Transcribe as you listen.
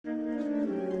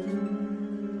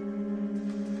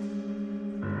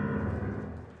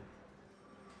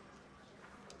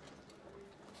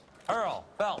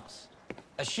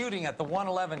A shooting at the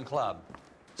 111 Club,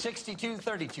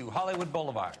 6232 Hollywood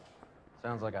Boulevard.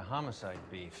 Sounds like a homicide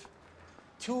beef.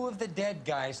 2 of the dead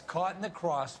guys caught in the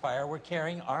crossfire were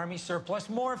carrying Army surplus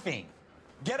morphine.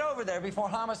 Get over there before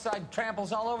homicide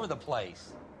tramples all over the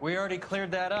place. We already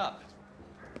cleared that up.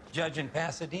 Judge in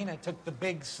Pasadena took the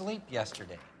big sleep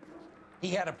yesterday. He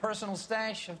had a personal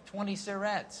stash of 20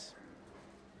 cigarettes.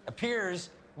 Appears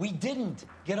we didn't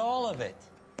get all of it.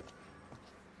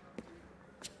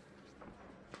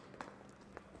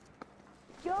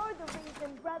 You're the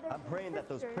reason, brother. I'm praying that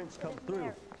those prints come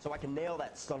through so I can nail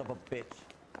that son of a bitch.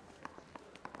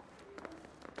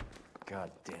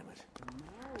 God damn it.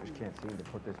 Just can't seem to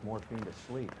put this morphine to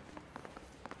sleep.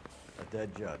 A dead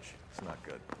judge. It's not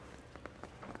good.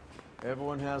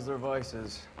 Everyone has their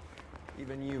vices.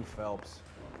 Even you, Phelps.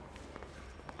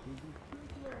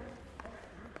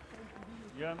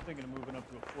 Yeah, I'm thinking of moving up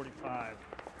to a 45.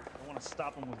 I want to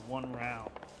stop him with 1 round.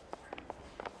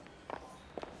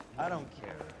 I don't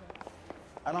care.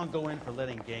 I don't go in for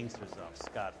letting gangsters off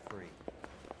scot-free.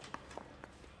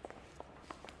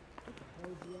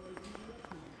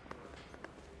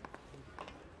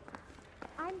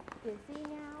 I'm busy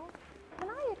now. Can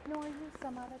I ignore you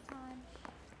some other time?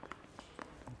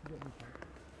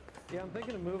 Yeah, I'm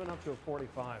thinking of moving up to a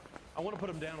 45. I want to put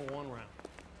him down to 1 round.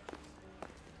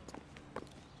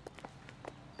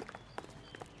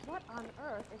 What on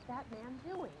earth is that man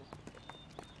doing?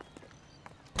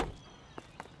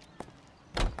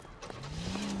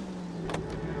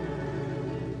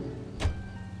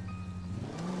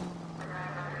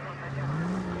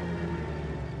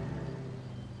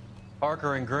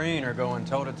 Parker and Green are going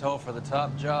toe-to-toe for the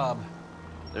top job.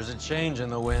 There's a change in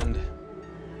the wind.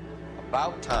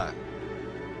 About time.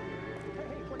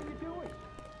 Hey, what are you doing?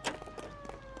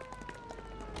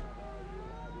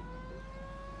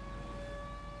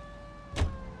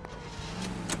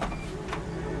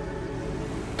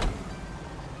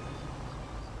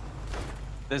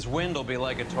 This wind will be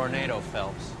like a tornado,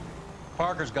 Phelps.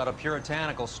 Parker's got a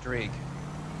puritanical streak.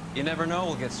 You never know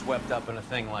we'll get swept up in a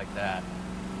thing like that.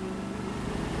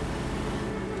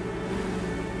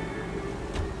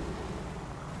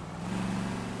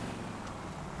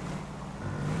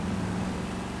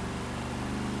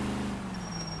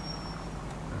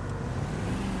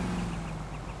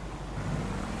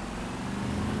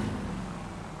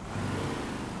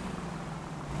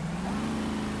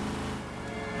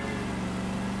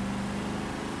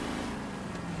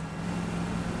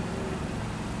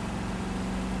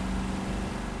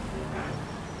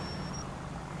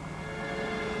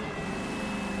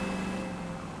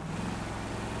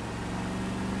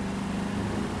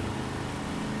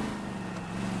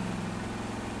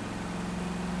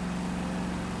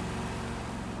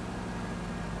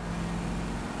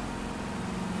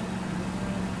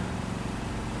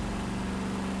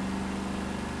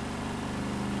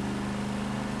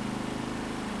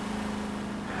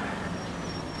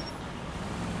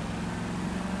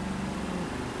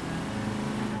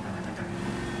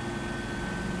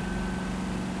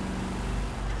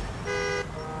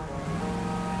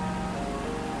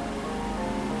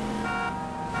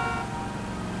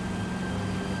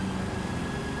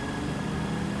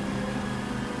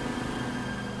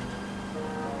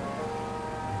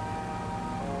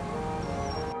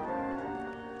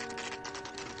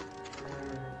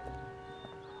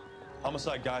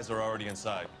 Homicide guys are already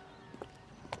inside.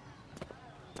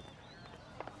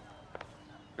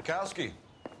 Bukowski.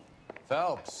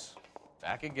 Phelps,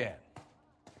 back again.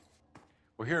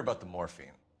 We're here about the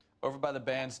morphine. Over by the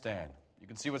bandstand. You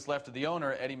can see what's left of the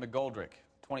owner, Eddie McGoldrick,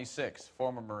 26,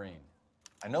 former Marine.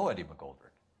 I know Eddie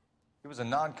McGoldrick. He was a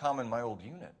non-com in my old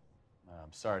unit.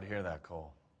 I'm sorry to hear that,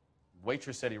 Cole.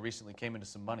 Waitress said he recently came into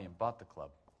some money and bought the club.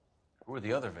 Who are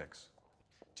the other Vics?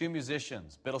 2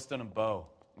 musicians, Biddleston and Bowe.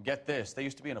 And get this, they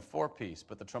used to be in a 4-piece,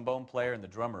 but the trombone player and the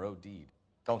drummer OD'd.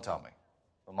 Don't tell me.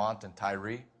 Lamont and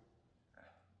Tyree?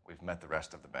 We've met the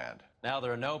rest of the band. Now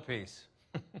they're a no-piece.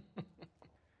 Do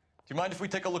you mind if we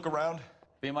take a look around?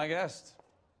 Be my guest.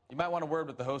 You might want a word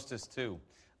with the hostess, too.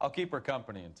 I'll keep her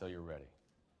company until you're ready.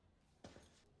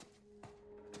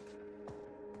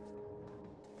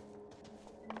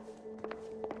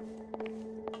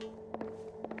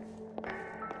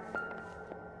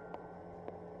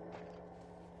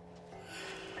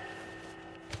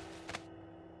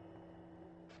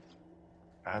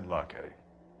 Bad luck, Eddie.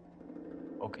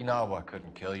 Okinawa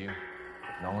couldn't kill you,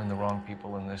 but knowing the wrong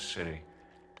people in this city.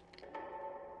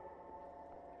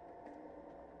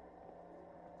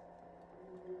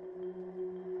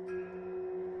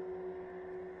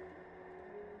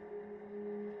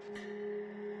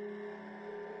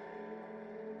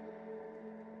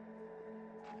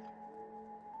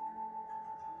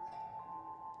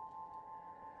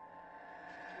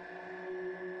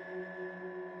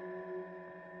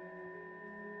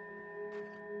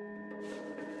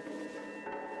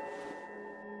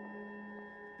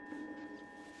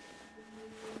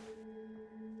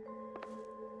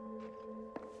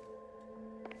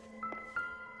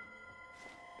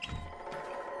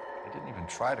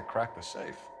 try to crack the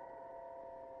safe.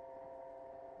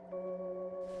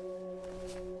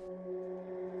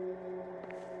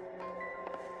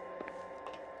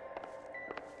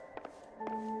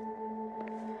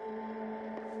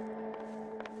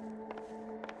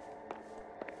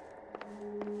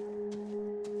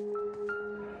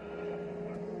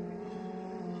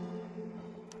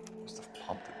 Must have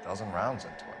pumped a dozen rounds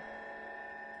into him.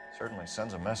 Certainly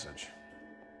sends a message.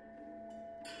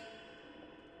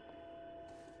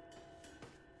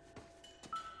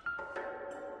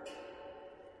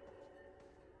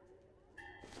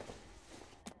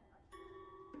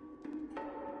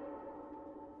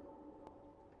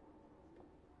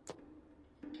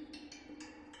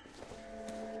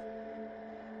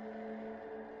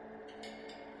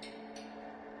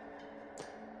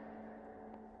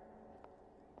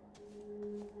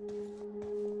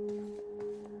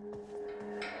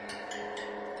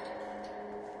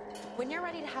 When you're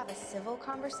ready to have a civil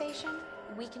conversation,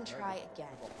 we can try again.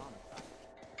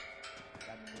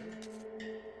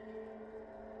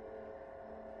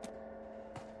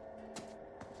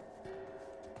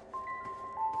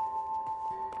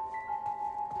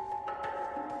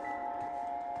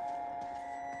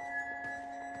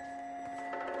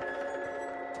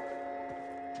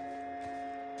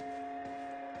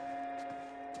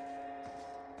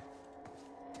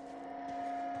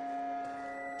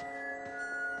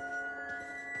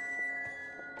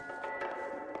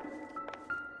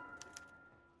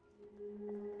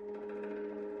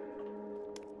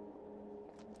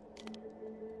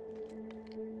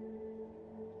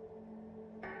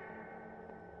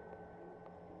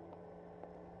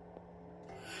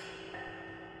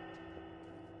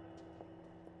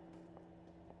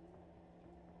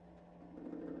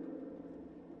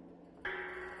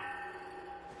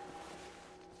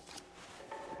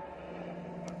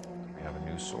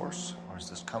 Source, or is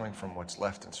this coming from what's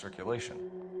left in circulation?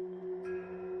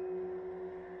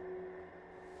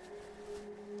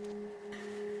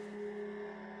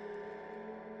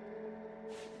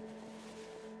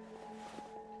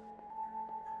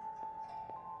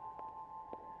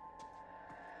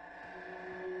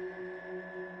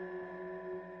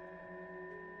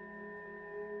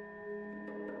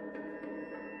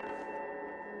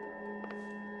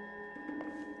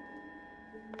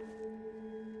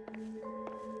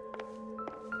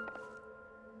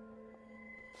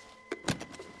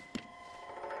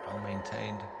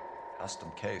 Well-maintained, custom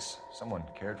case. Someone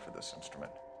cared for this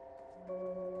instrument.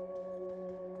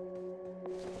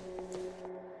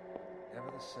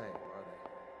 Never the same, are they?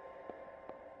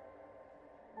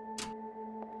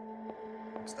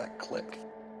 What's that click?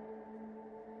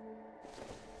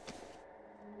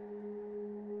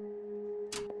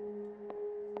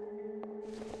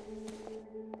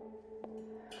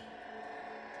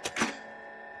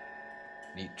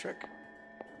 Neat trick.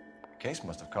 The case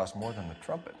must have cost more than the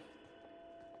trumpet.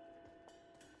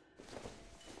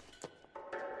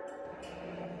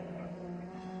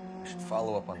 I should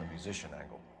follow up on the musician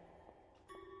angle.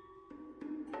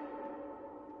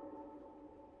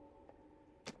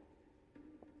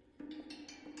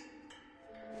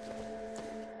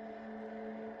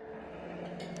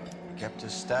 He kept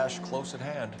his stash close at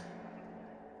hand.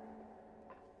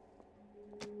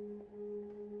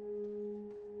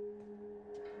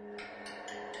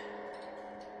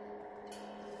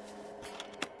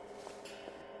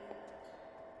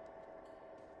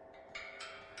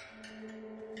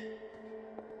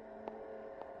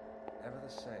 Never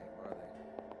the same, are they?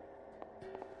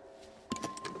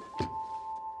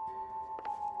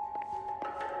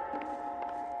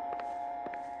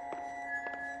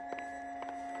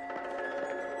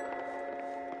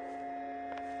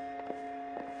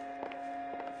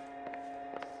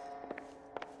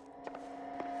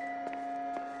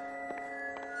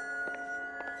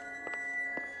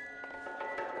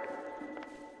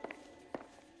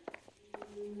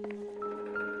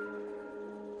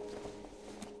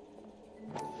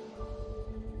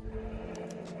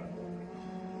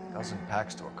 Dozen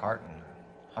packs to a carton,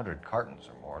 100 cartons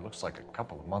or more. Looks like a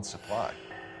couple of months' supply.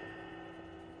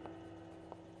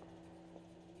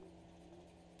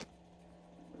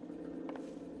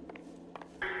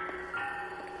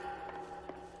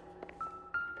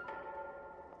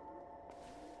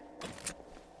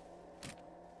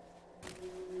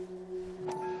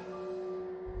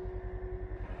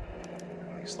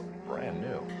 These look brand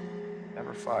new.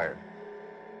 Never fired.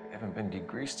 They haven't been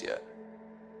degreased yet.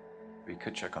 We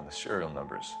could check on the serial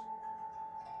numbers. Is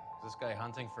this guy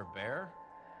hunting for bear?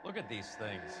 Look at these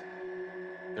things.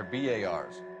 They're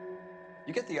BARs.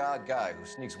 You get the odd guy who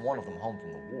sneaks one of them home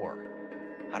from the war.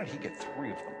 How did he get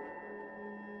 3 of them?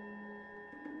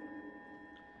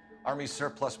 Army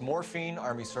surplus morphine,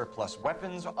 Army surplus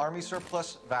weapons, Army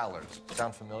surplus valors.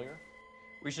 Sound familiar?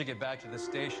 We should get back to the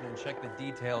station and check the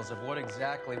details of what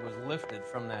exactly was lifted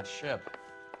from that ship.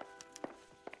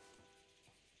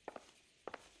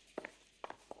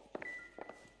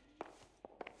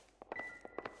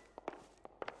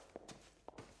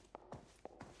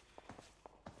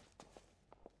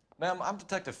 Ma'am, I'm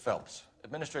Detective Phelps,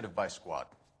 Administrative Vice Squad.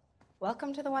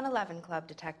 Welcome to the 111 Club,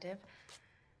 Detective.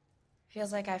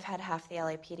 Feels like I've had half the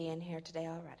LAPD in here today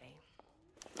already.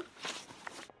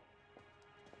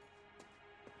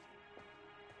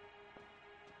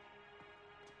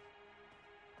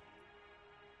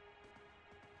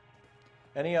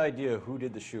 Any idea who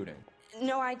did the shooting?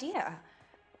 No idea.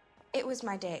 It was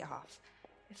my day off.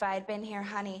 If I had been here,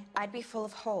 honey, I'd be full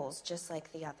of holes just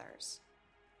like the others.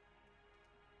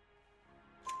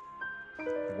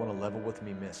 You want to level with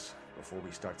me, miss, before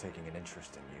we start taking an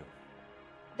interest in you.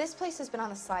 This place has been on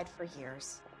the slide for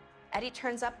years. Eddie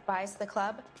turns up, buys the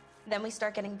club, then we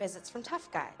start getting visits from tough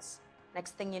guys.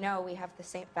 Next thing you know, we have the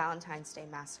St. Valentine's Day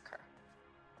massacre.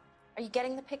 Are you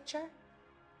getting the picture?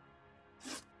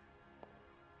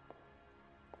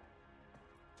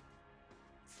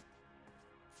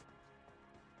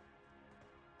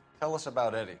 Tell us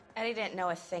about Eddie. Eddie didn't know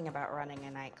a thing about running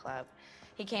a nightclub.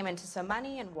 He came into some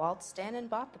money and waltzed in and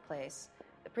bought the place.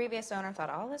 The previous owner thought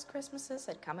all his Christmases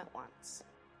had come at once.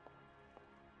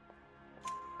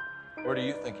 Where do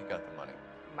you think he got the money?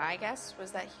 My guess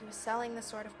was that he was selling the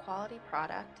sort of quality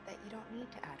product that you don't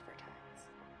need to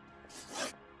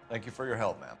advertise. Thank you for your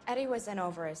help, ma'am. Eddie was in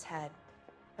over his head,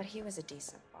 but he was a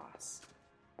decent boss.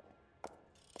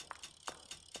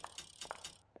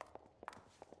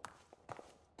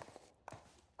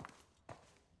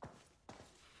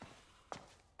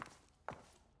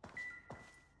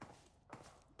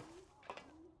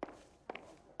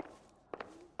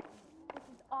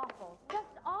 Awful. Just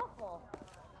awful.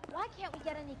 Why can't we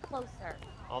get any closer?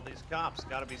 All these cops,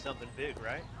 gotta be something big,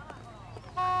 right?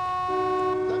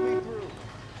 Let me through.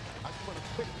 I just want a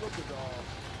quick look at all.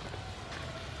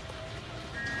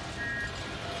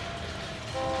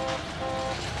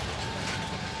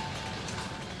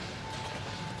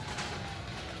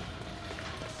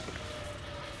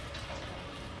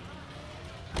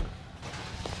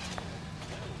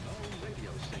 Well-known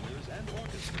radio singers and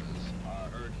orchestras are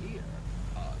heard here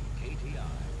on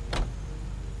KTI.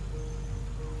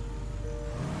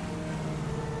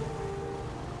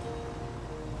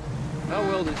 How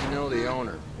well did you know the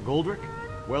owner? Goldrick?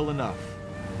 Well enough.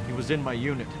 He was in my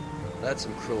unit. That's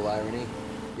some cruel irony.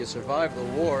 You survive the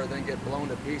war, then get blown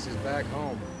to pieces back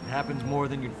home. It happens more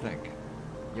than you'd think.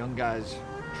 Young guys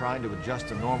trying to adjust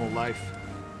to normal life,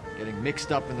 getting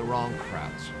mixed up in the wrong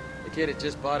crowds. The kid had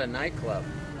just bought a nightclub.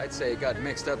 I'd say he got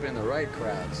mixed up in the right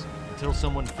crowds. Until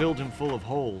someone filled him full of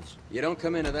holes. You don't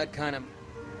come into that kind of...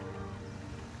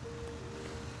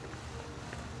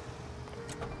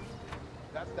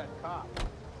 That's that cop.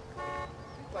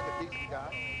 Seems like a decent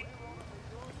guy.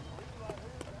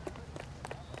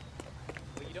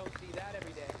 Well, you don't see that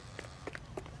every day.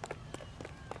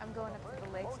 I'm going up to the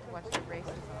lakes to watch the races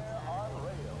on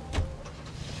Saturday.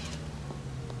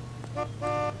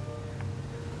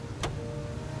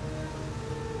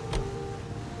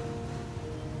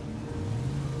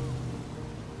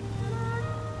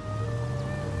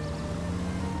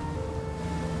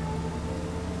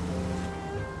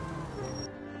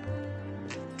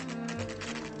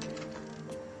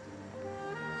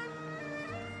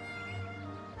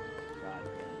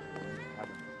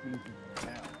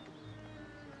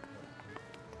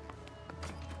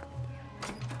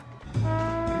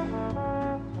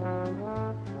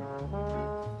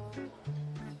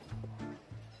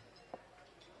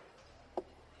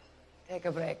 Take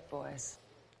a break, boys.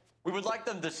 We would like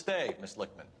them to stay, Miss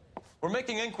Lickman. We're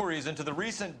making inquiries into the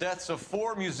recent deaths of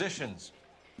 4 musicians.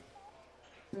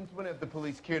 Since when have the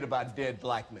police cared about dead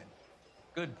black men?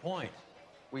 Good point.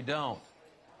 We don't.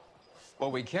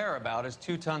 What we care about is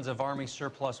 2 tons of Army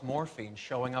surplus morphine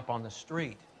showing up on the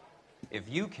street. If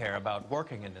you care about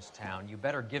working in this town, you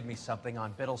better give me something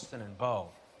on Biddleston and Bow,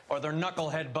 or their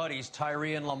knucklehead buddies,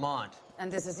 Tyree and Lamont.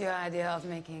 And this is your idea of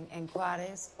making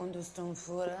inquiries,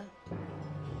 Untersturmführer?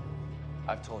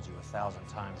 I've told you 1,000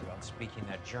 times about speaking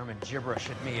that German gibberish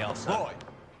at me, Elsa. Roy,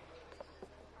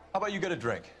 how about you get a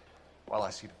drink while I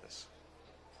see to this?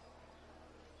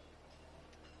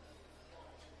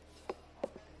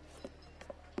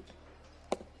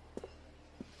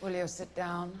 Will you sit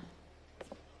down?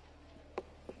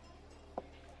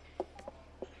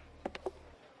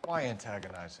 Why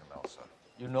antagonize him, Elsa?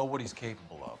 You know what he's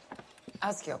capable of.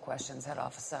 Ask your questions, head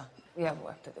officer. We have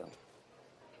work to do.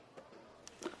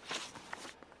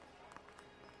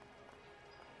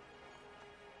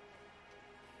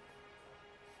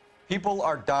 People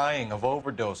are dying of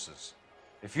overdoses.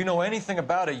 If you know anything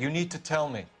about it, you need to tell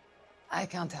me. I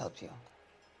can't help you.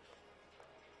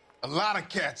 A lot of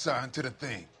cats are into the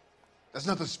thing. There's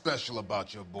nothing special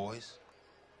about your boys.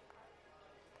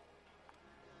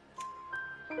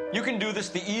 You can do this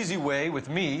the easy way with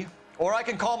me, or I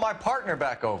can call my partner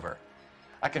back over.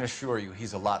 I can assure you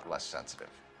he's a lot less sensitive.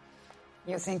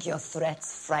 You think your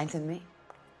threats frighten me?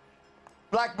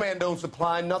 Black man don't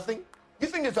supply nothing. You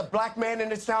think there's a black man in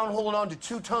this town holding on to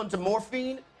 2 tons of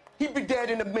morphine? He'd be dead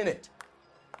in a minute.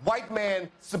 White man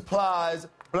supplies,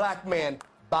 black man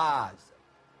buys.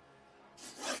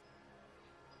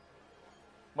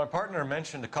 My partner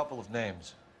mentioned a couple of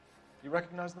names. You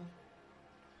recognize them?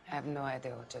 I have no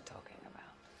idea what you're talking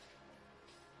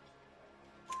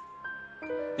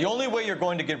about. The only way you're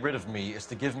going to get rid of me is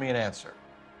to give me an answer.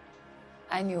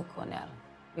 I knew Cornell.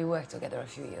 We worked together a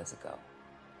few years ago.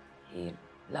 He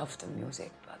loved the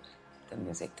music, but the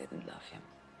music didn't love him.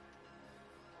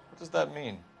 What does that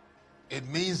mean? It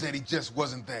means that he just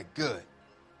wasn't that good.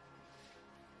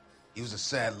 He was a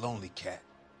sad, lonely cat.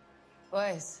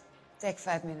 Boys, take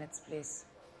 5 minutes, please.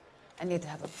 I need to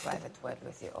have a private word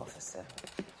with you, officer.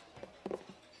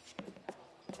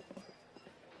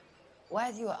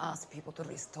 Why do you ask people to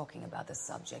risk talking about a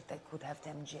subject that could have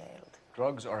them jailed?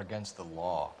 Drugs are against the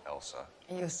law, Elsa.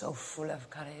 You're so full of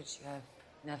courage, you have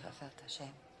never felt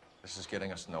ashamed. This is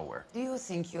getting us nowhere. Do you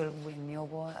think you'll win your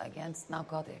war against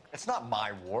narcotics? It's not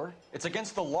my war. It's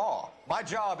against the law. My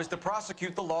job is to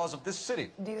prosecute the laws of this city.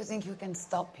 Do you think you can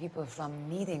stop people from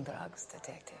needing drugs,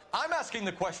 detective? I'm asking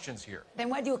the questions here. Then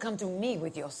why do you come to me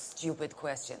with your stupid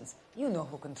questions? You know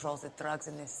who controls the drugs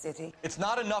in this city. It's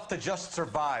not enough to just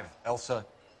survive, Elsa.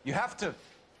 You have to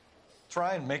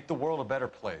try and make the world a better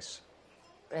place.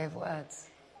 Brave words.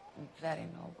 Very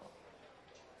noble.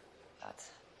 But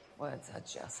words are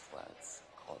just words,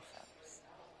 Cole Phelps.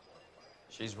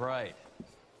 She's right.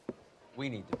 We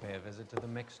need to pay a visit to the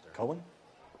mixer. Cohen?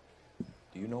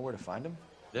 Do you know where to find him?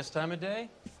 This time of day?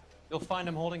 You'll find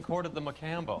him holding court at the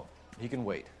Macambo. He can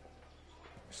wait.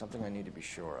 There's something I need to be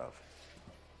sure of.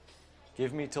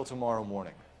 Give me till tomorrow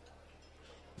morning.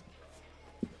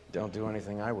 Don't do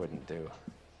anything I wouldn't do,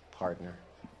 partner.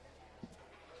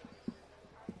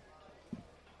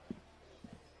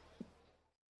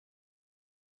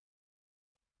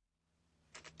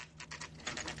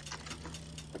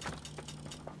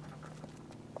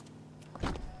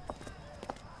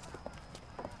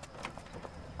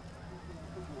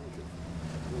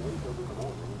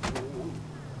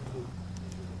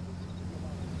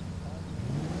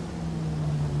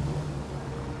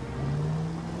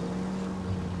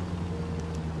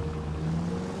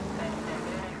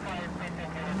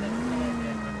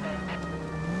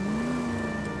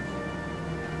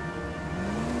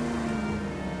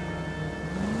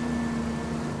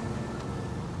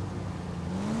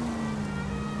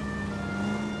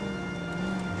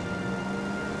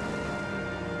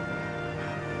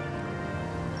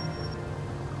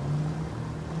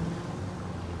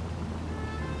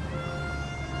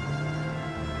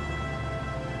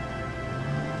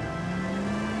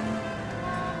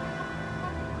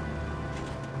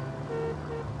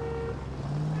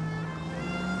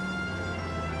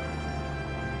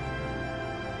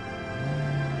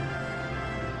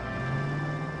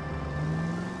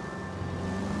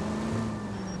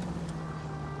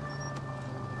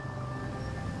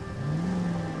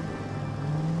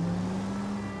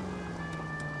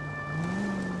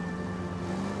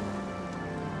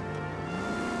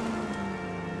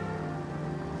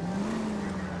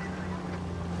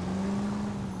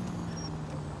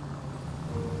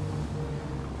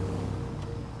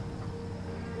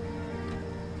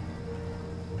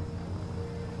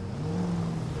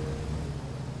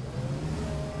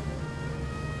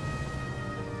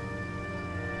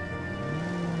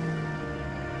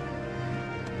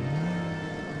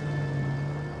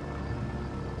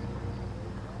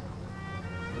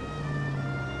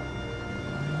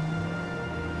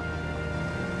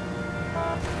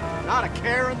 Not a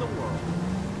care in the world.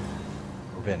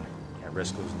 Move in. Can't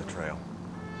risk losing the trail.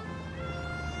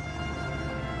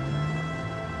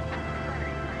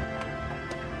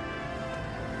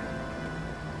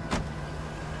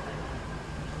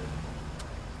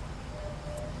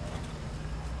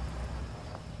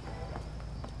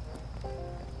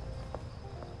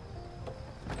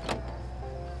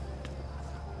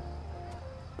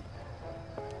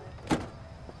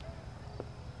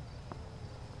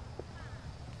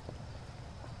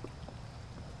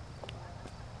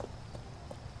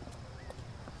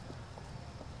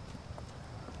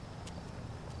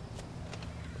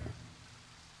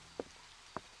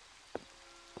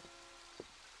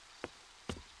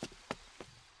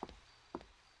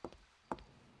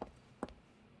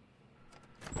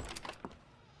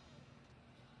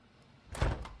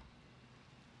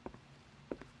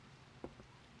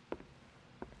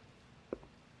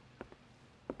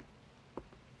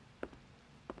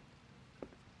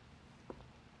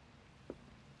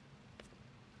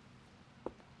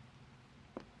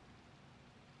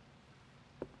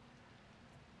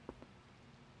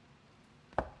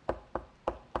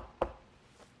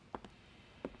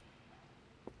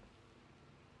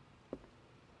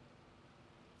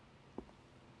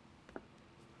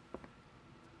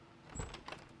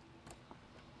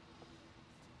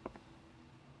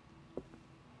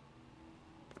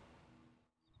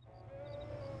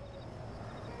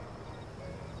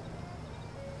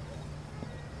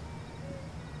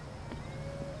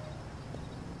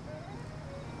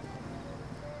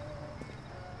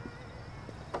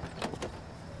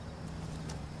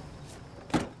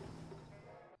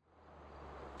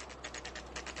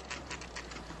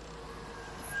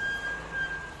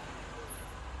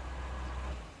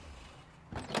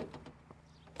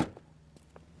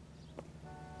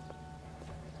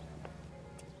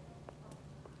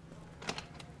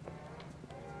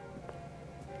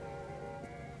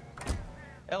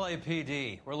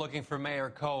 LAPD, we're looking for Mayor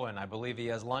Cohen. I believe he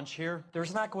has lunch here.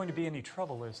 There's not going to be any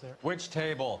trouble, is there? Which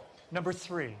table? Number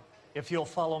 3, if you'll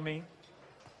follow me.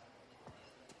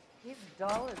 He's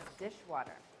dull as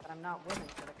dishwater, but I'm not willing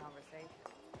for the conversation.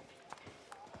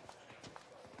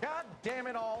 God damn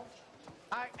it all.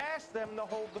 I asked them to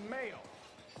hold the mail.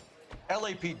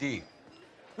 LAPD,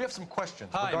 we have some questions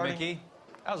Hi, regarding... Mickey.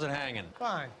 How's it hanging?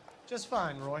 Fine. Just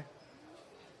fine, Roy.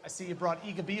 I see you brought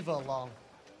Eager Beaver along.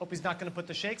 Hope he's not going to put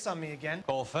the shakes on me again.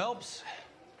 Cole Phelps,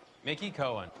 Mickey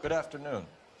Cohen. Good afternoon.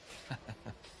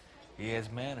 He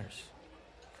has manners.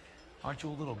 Aren't you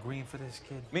a little green for this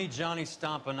kid? Meet Johnny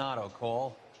Stompanato,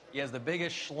 Cole. He has the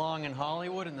biggest schlong in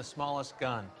Hollywood and the smallest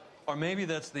gun. Or maybe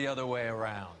that's the other way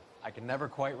around. I can never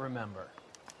quite remember.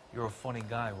 You're a funny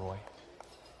guy, Roy.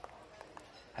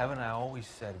 Haven't I always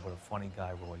said what a funny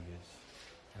guy Roy is?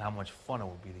 And how much fun it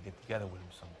would be to get together with him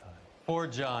sometime. Poor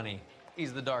Johnny.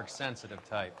 He's the dark, sensitive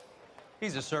type.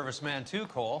 He's a serviceman too,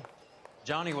 Cole.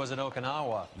 Johnny was at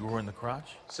Okinawa. You were in the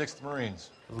crotch? 6th Marines.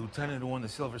 The lieutenant who won the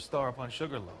Silver Star up on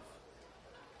Sugarloaf.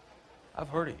 I've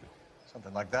heard of you.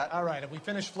 Something like that. All right, have we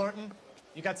finished flirting?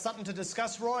 You got something to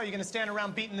discuss, Roy, or are you going to stand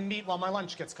around beating the meat while my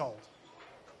lunch gets cold?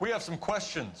 We have some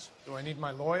questions. Do I need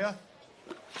my lawyer?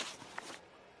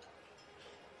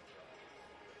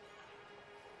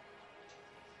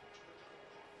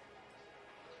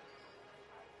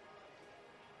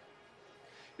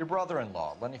 Your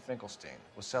brother-in-law, Lenny Finkelstein,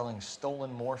 was selling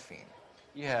stolen morphine.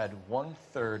 He had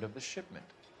 1/3 of the shipment.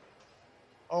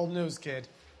 Old news, kid.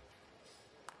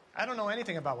 I don't know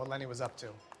anything about what Lenny was up to.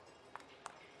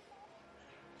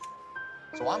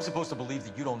 So I'm supposed to believe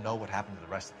that you don't know what happened to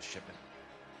the rest of the shipment?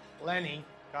 Lenny,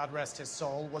 God rest his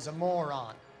soul, was a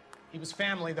moron. He was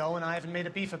family, though, and I haven't made a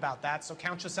beef about that, so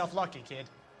count yourself lucky, kid.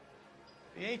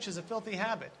 The H is a filthy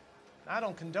habit, and I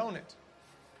don't condone it.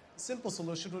 The simple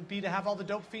solution would be to have all the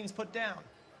dope fiends put down.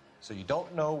 So you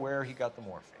don't know where he got the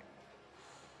morphine?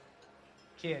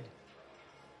 Kid,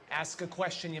 ask a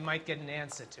question you might get an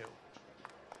answer to.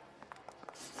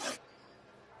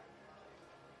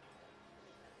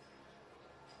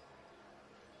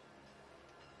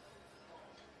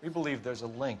 We believe there's a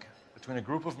link between a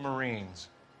group of Marines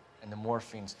and the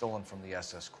morphine stolen from the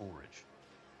SS Coolidge.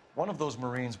 One of those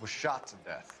Marines was shot to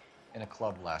death in a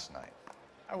club last night.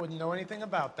 I wouldn't know anything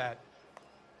about that.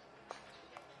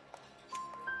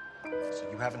 So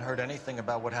you haven't heard anything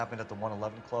about what happened at the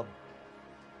 111 Club?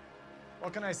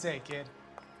 What can I say, kid?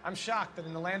 I'm shocked that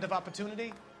in the land of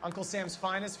opportunity, Uncle Sam's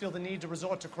finest feel the need to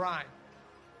resort to crime.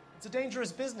 It's a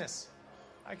dangerous business.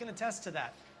 I can attest to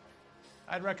that.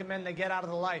 I'd recommend they get out of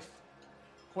the life.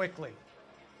 Quickly.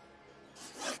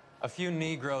 A few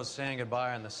Negroes saying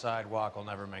goodbye on the sidewalk will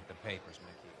never make the papers,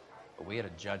 Mickey. But we had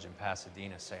a judge in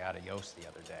Pasadena say adios the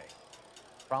other day.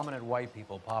 Prominent white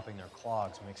people popping their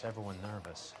clogs makes everyone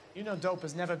nervous. You know dope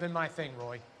has never been my thing,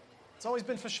 Roy. It's always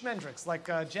been for schmendricks like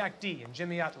Jack D. and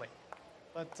Jimmy Utley.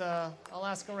 But I'll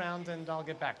ask around and I'll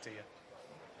get back to you.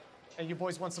 Hey, you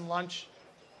boys want some lunch?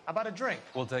 How about a drink?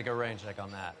 We'll take a rain check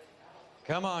on that.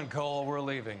 Come on, Cole, we're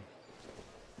leaving.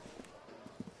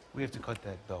 We have to cut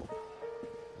that dope.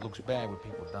 It looks bad with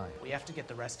people dying. We have to get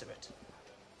the rest of it.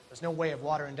 There's no way of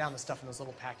watering down the stuff in those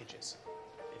little packages.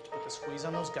 We have to put the squeeze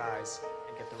on those guys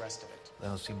and get the rest of it. They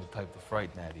don't seem the type to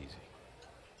frighten that easy.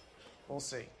 We'll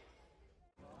see.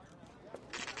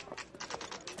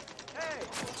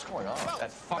 What's going on?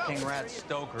 That fucking rat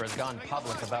Stoker has gone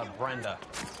public about Brenda.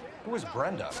 Who is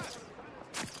Brenda?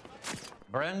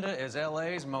 Brenda is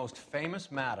LA's most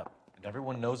famous madam. And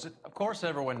everyone knows it? Of course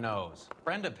everyone knows.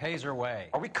 Brenda pays her way.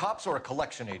 Are we cops or a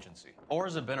collection agency?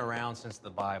 Whores have been around since the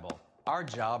Bible. Our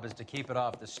job is to keep it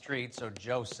off the street so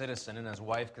Joe Citizen and his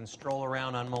wife can stroll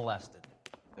around unmolested.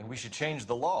 Then we should change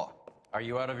the law. Are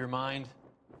you out of your mind?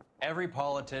 Every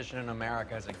politician in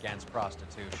America is against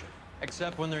prostitution,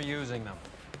 except when they're using them.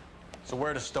 So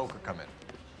where does Stoker come in?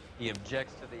 He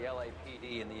objects to the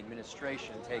LAPD and the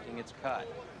administration taking its cut.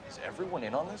 Is everyone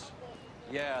in on this?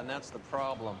 Yeah, and that's the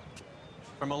problem.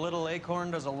 From a little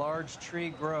acorn does a large tree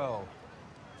grow.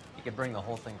 He could bring the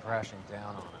whole thing crashing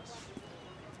down on us.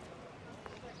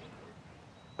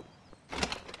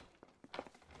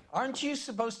 Aren't you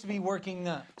supposed to be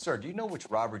working Sir, do you know which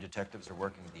robbery detectives are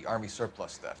working the Army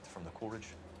surplus theft from the Coolidge?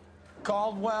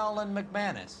 Caldwell and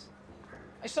McManus?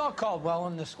 I saw Caldwell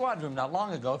in the squad room not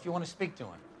long ago if you want to speak to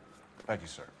him. Thank you,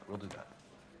 sir. We'll do that.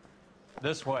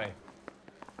 This way.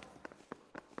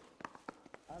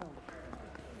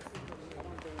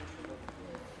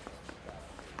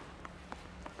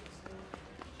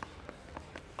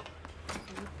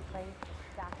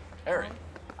 Harry,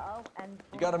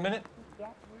 you got a minute?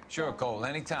 Sure, Cole,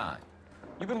 anytime.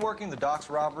 You been working the docks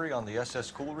robbery on the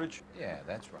SS Coolidge? Yeah,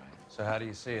 that's right. So how do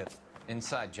you see it?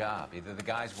 Inside job. Either the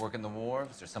guys working the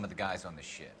wharves or some of the guys on the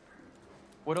ship.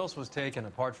 What else was taken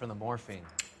apart from the morphine?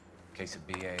 Case of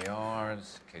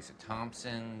BARs, case of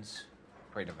Thompsons,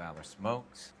 crate of Valor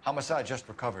smokes. Homicide just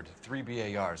recovered 3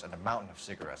 BARs and a mountain of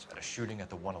cigarettes at a shooting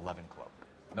at the 111 Club.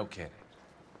 No kidding.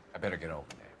 I better get over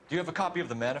there. Do you have a copy of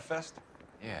the manifest?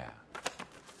 Yeah.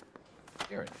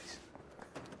 Here it is.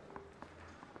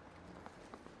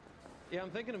 Yeah, I'm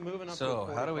thinking of moving up to So, a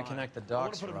 45. how do we connect the I wanna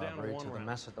docks put 'em down robbery one to the round.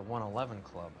 mess at the 111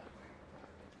 Club?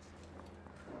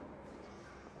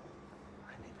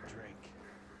 I need a drink.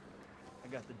 I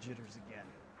got the jitters again.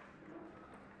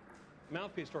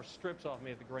 Mouthpiece tore strips off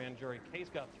me at the grand jury. Case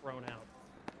got thrown out.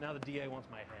 Now the DA wants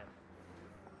my head.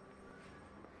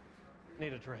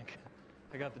 Need a drink.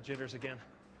 I got the jitters again.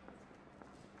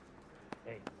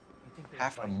 Hey, you think they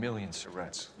 500,000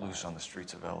 cigarettes loose on the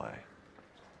streets of LA.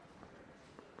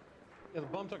 Yeah, the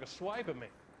bum took a swipe at me.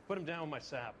 Put him down with my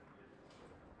sap.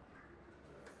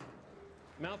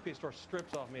 Mouthpiece tore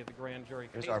strips off me at the grand jury.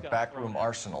 Here's Case our got backroom thrown out.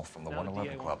 arsenal from the Now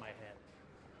 111 DA Club. wants my head.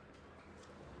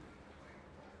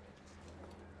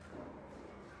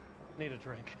 Need a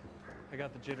drink. I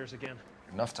got the jitters again.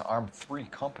 Enough to arm 3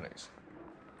 companies.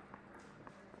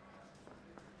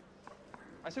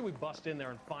 I say we bust in there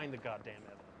and find the goddamn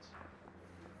evidence.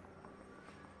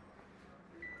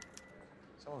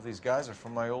 Some of these guys are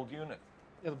from my old unit.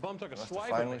 Yeah, the bum took a Must have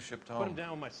swipe at finally me. shipped Put home. him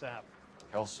down with my sap.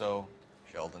 Kelso,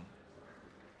 Sheldon.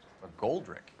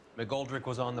 McGoldrick. McGoldrick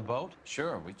was on the boat?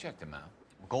 Sure, we checked him out.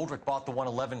 McGoldrick bought the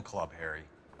 111 Club, Harry.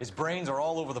 His brains are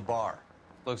all over the bar.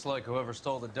 Looks like whoever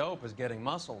stole the dope is getting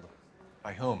muscled.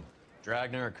 By whom?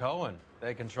 Dragner or Cohen.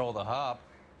 They control the hop.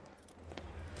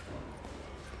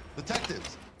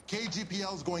 Detectives,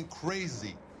 KGPL's going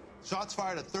crazy. Shots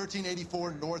fired at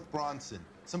 1384 North Bronson.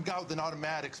 Some guy with an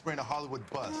automatic spraying a Hollywood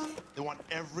bus. They want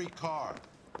every car.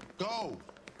 Go!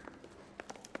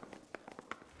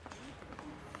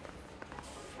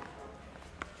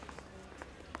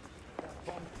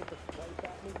 Bum took a swipe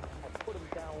at me. I put him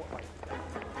down with my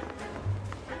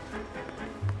sap.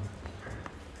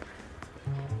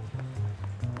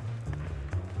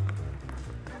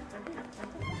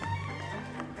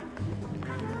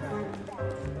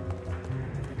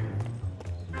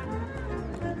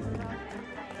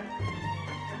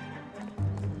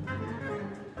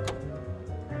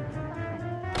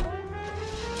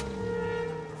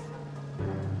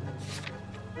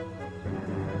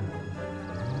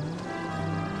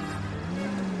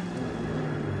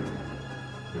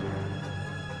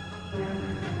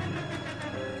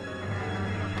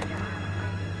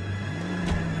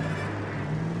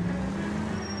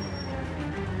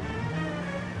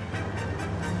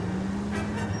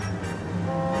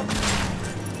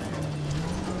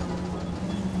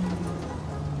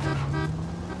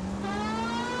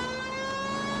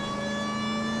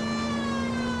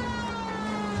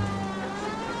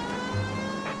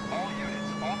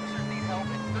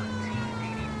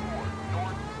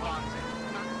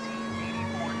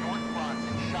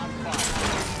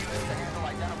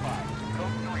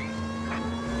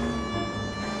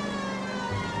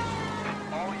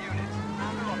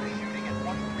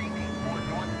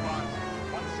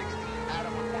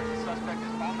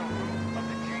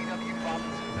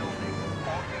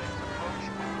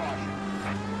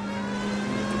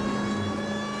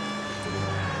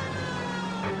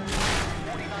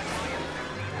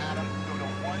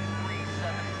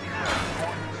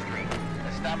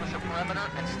 Establish a perimeter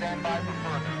and stand by for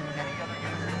further. Any other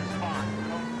units to respond.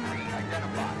 Code 3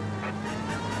 identified.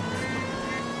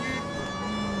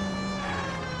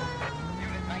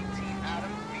 Unit 19,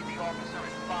 Adam, meet the officer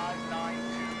at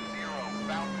 5920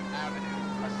 Fountain Avenue.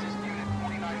 Assist Unit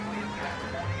 49 William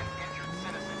transporting an injured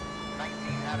citizen. 19,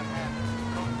 Adam Hammond,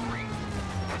 code 3.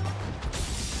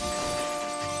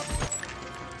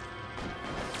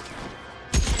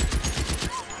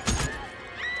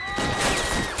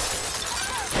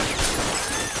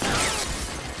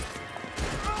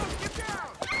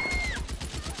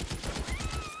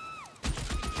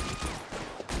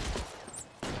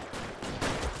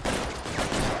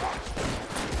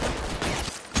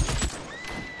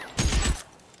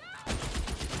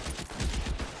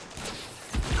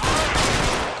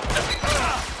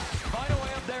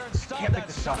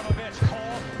 Son of a bitch,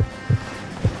 Cole.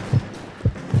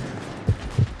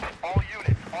 All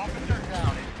units, officer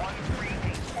down at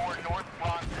 1384 North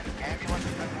Bronson. Ambulance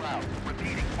is en route.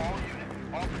 Repeating, all units,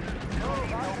 officers still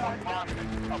need help on Bronson.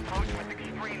 Approach with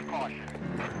extreme caution.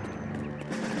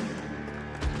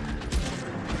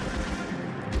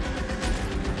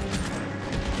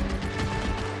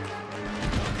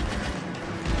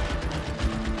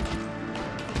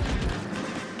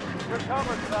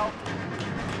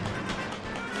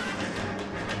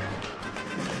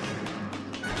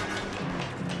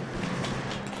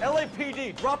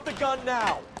 LAPD, drop the gun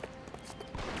now!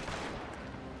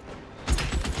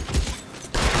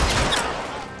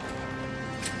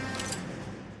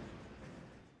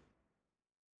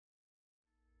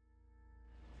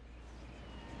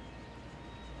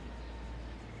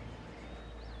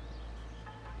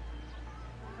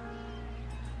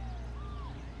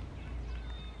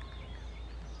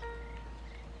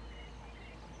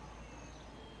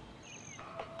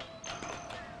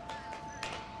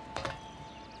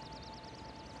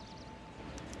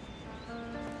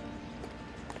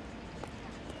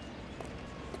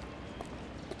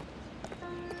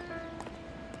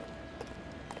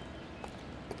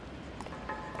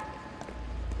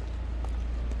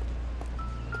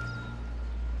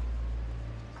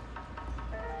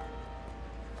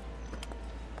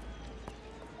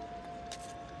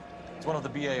 It's one of the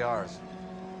BARs.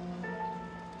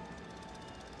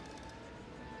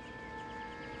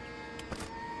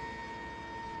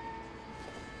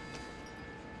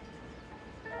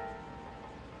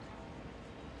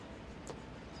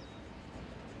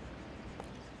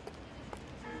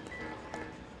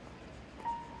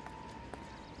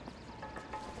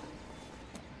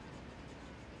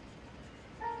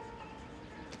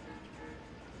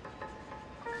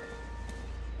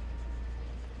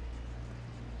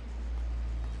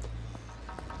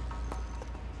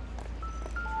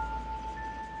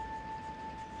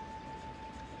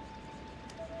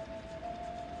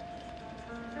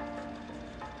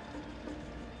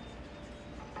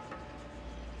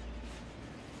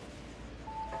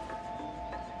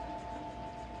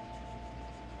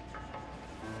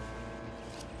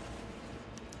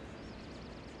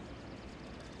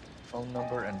 Phone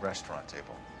number and restaurant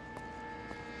table.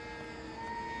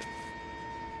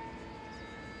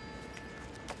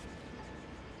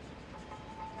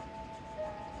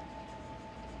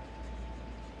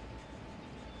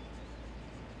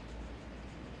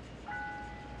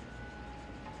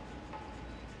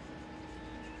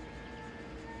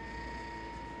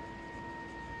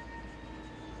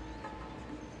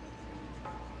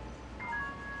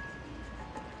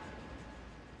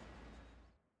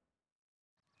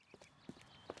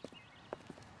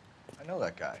 I know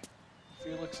that guy.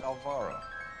 Felix Alvaro.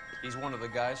 He's one of the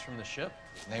guys from the ship?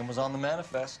 His name was on the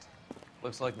manifest.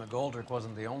 Looks like McGoldrick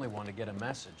wasn't the only one to get a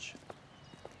message.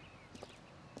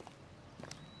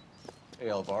 Hey,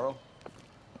 Alvaro.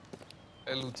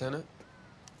 Hey, Lieutenant.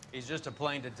 He's just a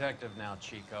plain detective now,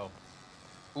 Chico.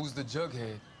 Who's the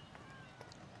jughead?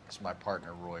 It's my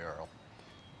partner, Roy Earl.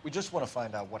 We just want to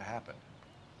find out what happened.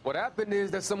 What happened is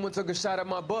that someone took a shot at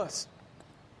my bus.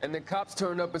 And then cops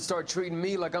turned up and start treating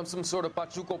me like I'm some sort of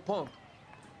Pachuco punk.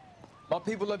 My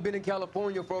people have been in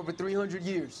California for over 300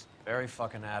 years. Very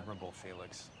fucking admirable,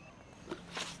 Felix.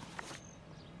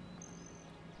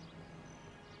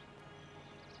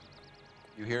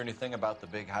 You hear anything about the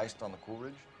big heist on the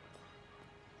Coolidge?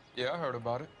 Yeah, I heard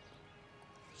about it.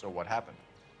 So what happened?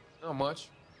 Not much.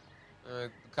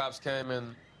 The cops came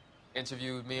and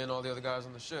interviewed me and all the other guys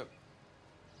on the ship.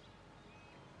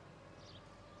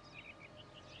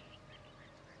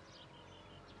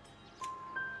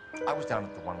 I was down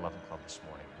at the 111 Club this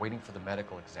morning, waiting for the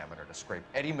medical examiner to scrape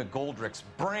Eddie McGoldrick's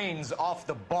brains off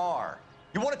the bar.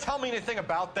 You want to tell me anything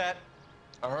about that?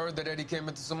 I heard that Eddie came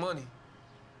into some money.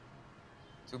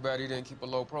 Too bad he didn't keep a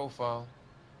low profile.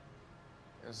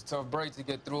 It was a tough break to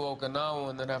get through Okinawa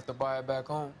and then have to buy it back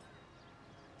home.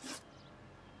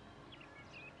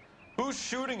 Who's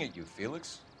shooting at you,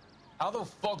 Felix? How the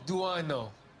fuck do I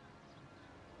know?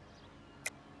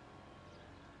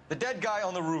 The dead guy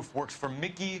on the roof works for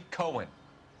Mickey Cohen.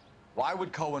 Why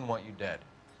would Cohen want you dead?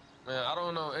 Man, I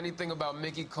don't know anything about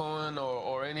Mickey Cohen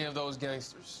or any of those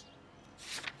gangsters.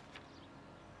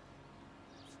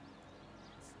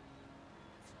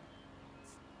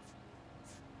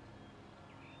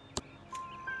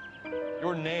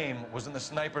 Your name was in the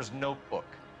sniper's notebook.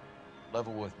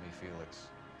 Level with me, Felix.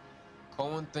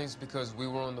 Cohen thinks because we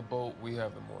were on the boat, we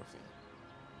have the morphine.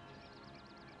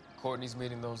 Courtney's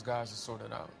meeting those guys to sort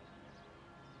it out.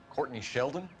 Courtney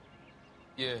Sheldon?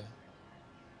 Yeah.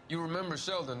 You remember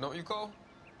Sheldon, don't you, Cole?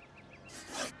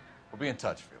 We'll be in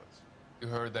touch, Felix. You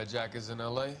heard that Jack is in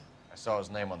L.A.? I saw his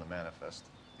name on the manifest.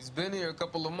 He's been here a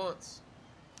couple of months.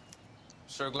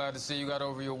 Sure glad to see you got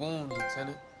over your wound,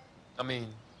 Lieutenant. I mean,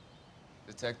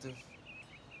 Detective.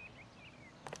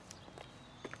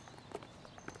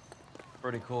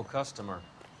 Pretty cool customer.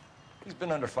 He's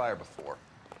been under fire before.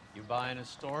 You buying his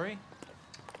story?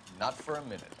 Not for a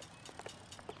minute.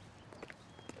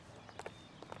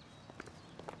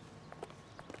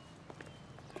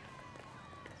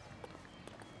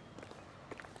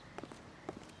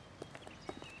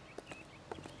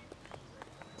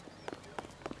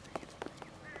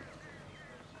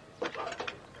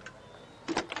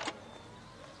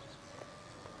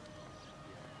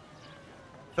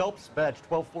 Phelps, badge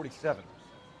 1247.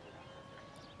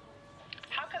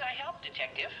 How could I help,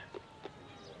 Detective?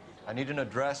 I need an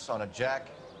address on a Jack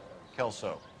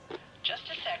Kelso. Just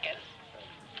a second.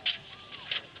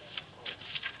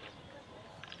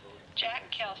 Jack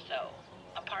Kelso,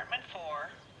 apartment 4,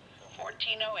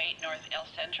 1408 North El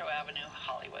Centro Avenue,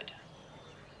 Hollywood.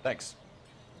 Thanks.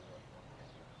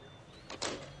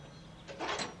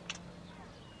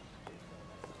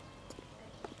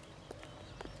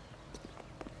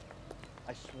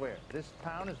 I swear, this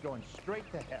town is going straight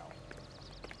to hell.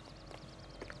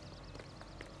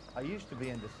 I used to be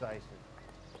indecisive.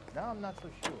 Now I'm not so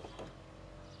sure.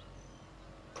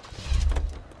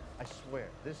 I swear,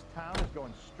 this town is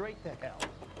going straight to hell.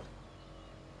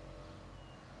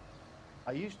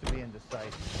 I used to be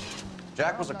indecisive.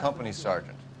 Jack was a company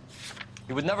sergeant.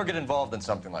 He would never get involved in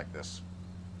something like this.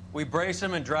 We brace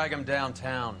him and drag him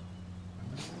downtown.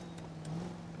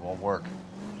 It won't work.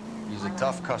 He's a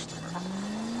tough customer.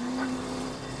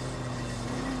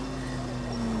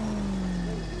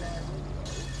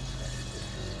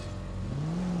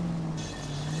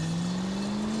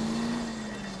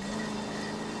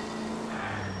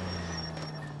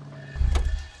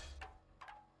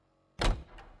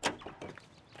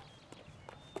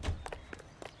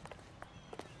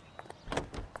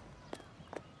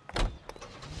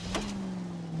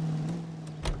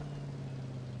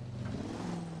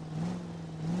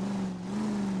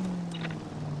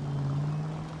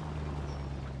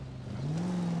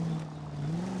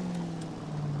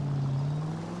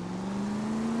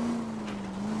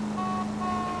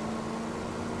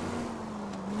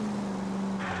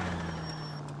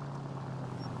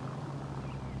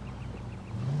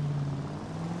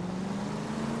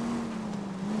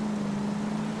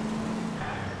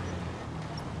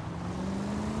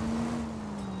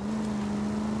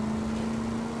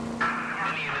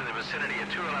 Vicinity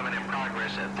of 211 in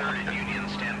progress at 3rd and Union.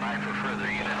 Stand by for further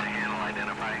unit to handle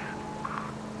identifying.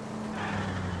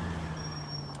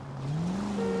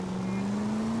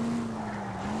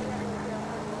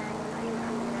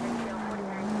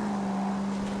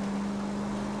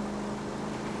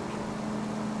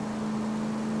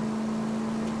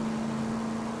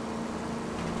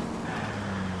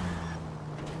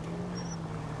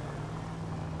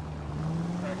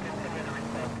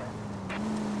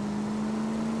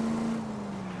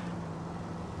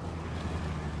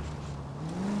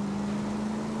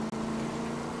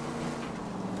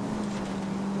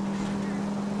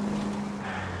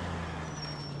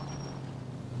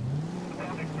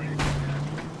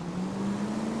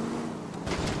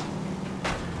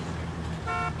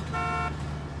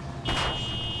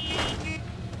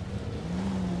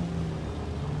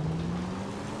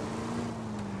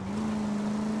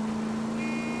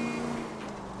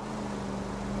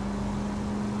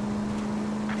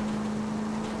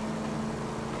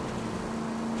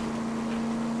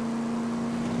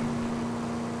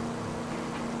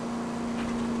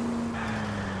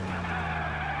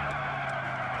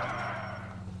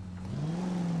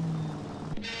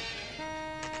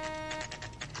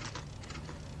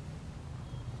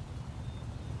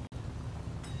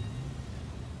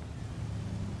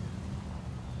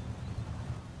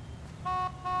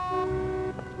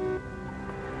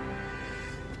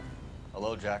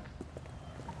 Hello, Jack.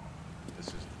 This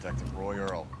is Detective Roy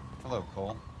Earl. Hello,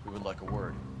 Cole. We would like a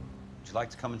word. Would you like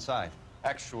to come inside?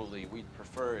 Actually, we'd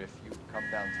prefer if you would come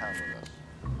downtown with us.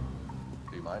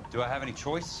 Do you mind? Do I have any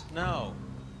choice? No,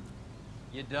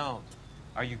 you don't.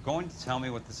 Are you going to tell me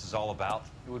what this is all about?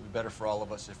 It would be better for all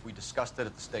of us if we discussed it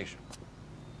at the station.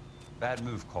 Bad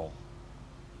move, Cole.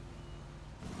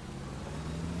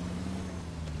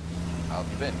 How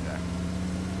have you been, Jack?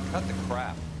 Cut the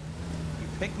crap.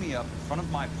 You pick me up in front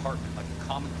of my apartment like a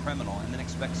common criminal and then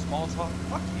expect small talk?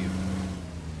 Fuck you.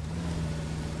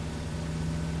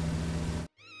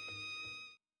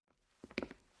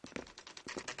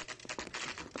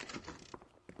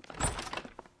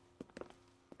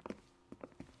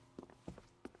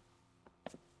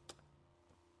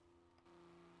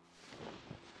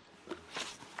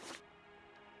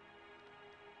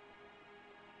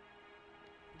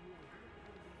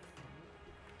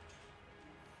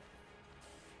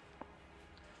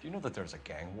 Do you know that there's a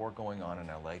gang war going on in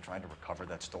LA trying to recover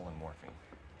that stolen morphine?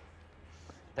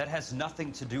 That has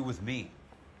nothing to do with me.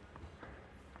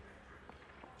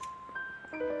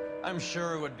 I'm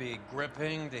sure it would be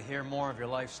gripping to hear more of your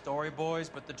life story, boys,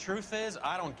 but the truth is,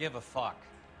 I don't give a fuck.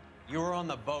 You were on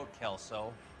the boat,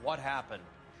 Kelso. What happened?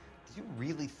 Do you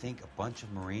really think a bunch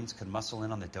of Marines could muscle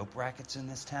in on the dope rackets in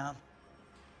this town?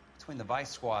 Between the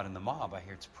Vice Squad and the mob, I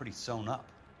hear it's pretty sewn up.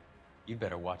 You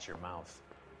better watch your mouth.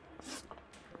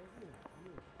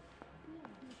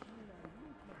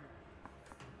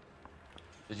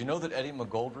 Did you know that Eddie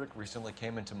McGoldrick recently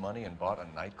came into money and bought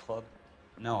a nightclub?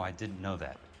 No, I didn't know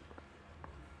that.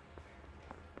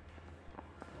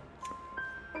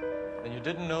 And you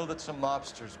didn't know that some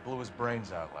mobsters blew his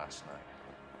brains out last night?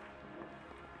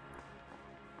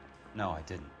 No, I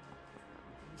didn't.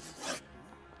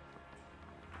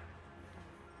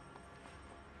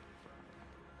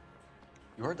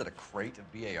 You heard that a crate of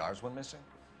BARs went missing?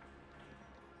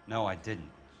 No, I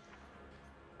didn't.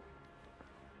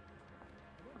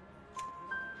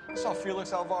 I saw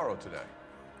Felix Alvaro today.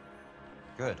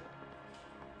 Good.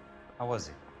 How was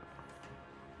he?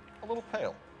 A little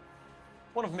pale.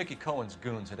 One of Mickey Cohen's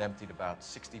goons had emptied about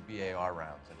 60 BAR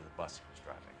rounds into the bus he was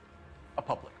driving. A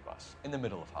public bus, in the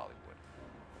middle of Hollywood.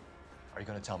 Are you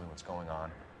going to tell me what's going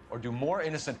on? Or do more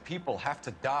innocent people have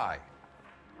to die?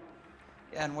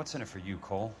 Yeah, and what's in it for you,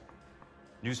 Cole?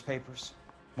 Newspapers?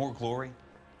 More glory?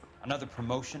 Another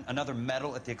promotion? Another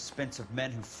medal at the expense of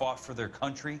men who fought for their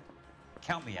country?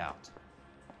 Count me out.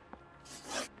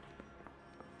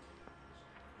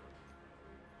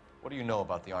 What do you know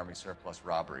about the Army surplus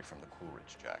robbery from the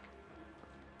Coolidge, Jack?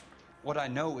 What I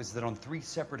know is that on 3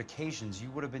 separate occasions, you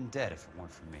would have been dead if it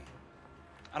weren't for me.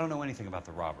 I don't know anything about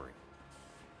the robbery.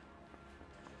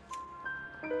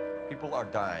 People are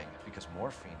dying because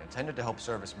morphine intended to help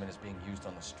servicemen is being used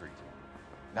on the street.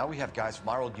 Now we have guys from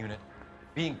our old unit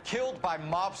being killed by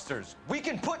mobsters. We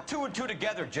can put 2 and 2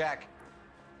 together, Jack.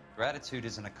 Gratitude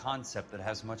isn't a concept that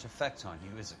has much effect on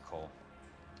you, is it, Cole?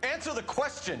 Answer the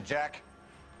question, Jack.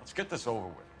 Let's get this over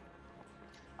with.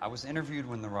 I was interviewed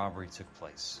when the robbery took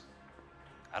place.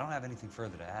 I don't have anything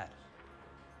further to add.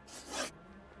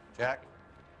 Jack,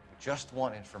 we just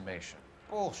want information.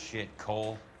 Bullshit,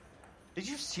 Cole. Did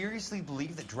you seriously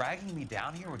believe that dragging me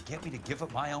down here would get me to give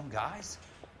up my own guys?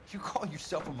 You call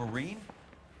yourself a Marine?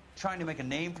 Trying to make a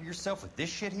name for yourself with this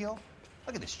shitheel?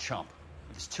 Look at this chump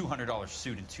with his $200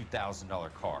 suit and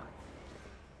 $2,000 car.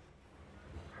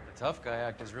 The tough guy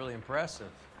act is really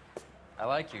impressive. I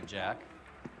like you, Jack.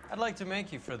 I'd like to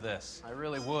make you for this. I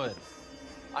really would.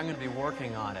 I'm going to be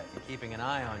working on it and keeping an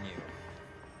eye on you.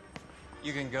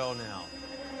 You can go now.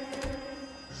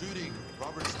 Shooting,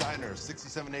 Robert Steiner,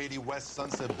 6780 West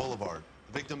Sunset Boulevard.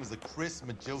 The victim is a Chris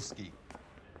Majowski.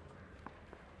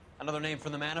 Another name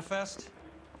from the manifest?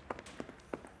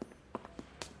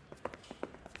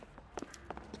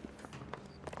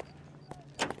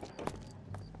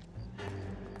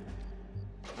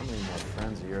 How many more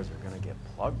friends of yours are gonna get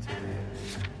plugged today?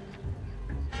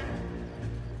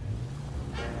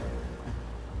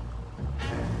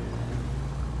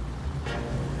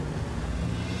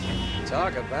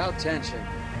 Talk about tension.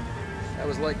 That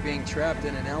was like being trapped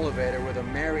in an elevator with a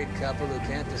married couple who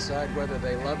can't decide whether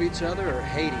they love each other or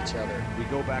hate each other. We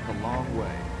go back a long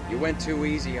way. You went too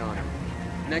easy on him.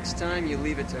 Next time, you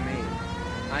leave it to me.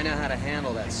 I know how to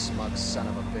handle that smug son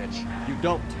of a bitch. You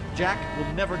don't. Jack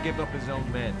will never give up his own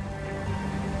men.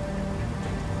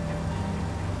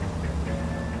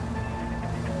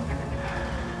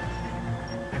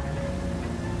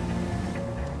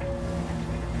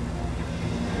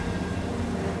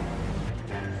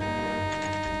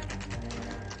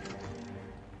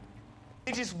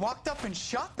 They just walked up and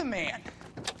shot the man.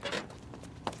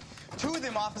 2 of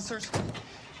them officers,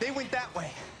 they went that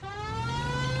way.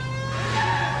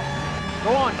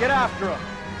 Go on, get after him.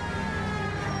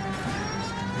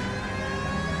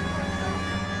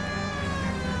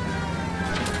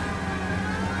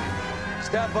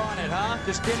 Step on it, huh?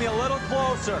 Just get me a little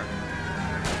closer.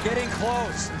 Getting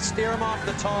close and steer him off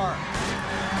the tar.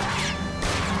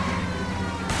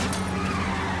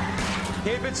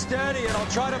 Keep it steady and I'll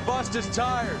try to bust his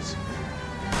tires.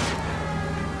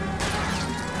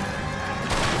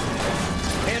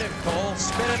 Hit him, Cole.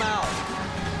 Spin him out.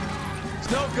 It's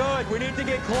no good. We need to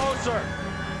get closer.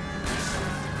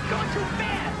 Going too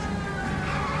fast.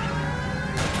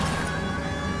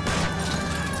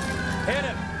 Hit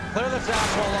him. Clear this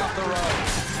asshole off the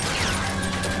road.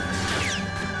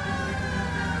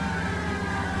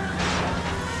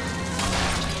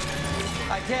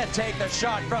 I can't take the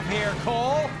shot from here,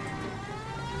 Cole.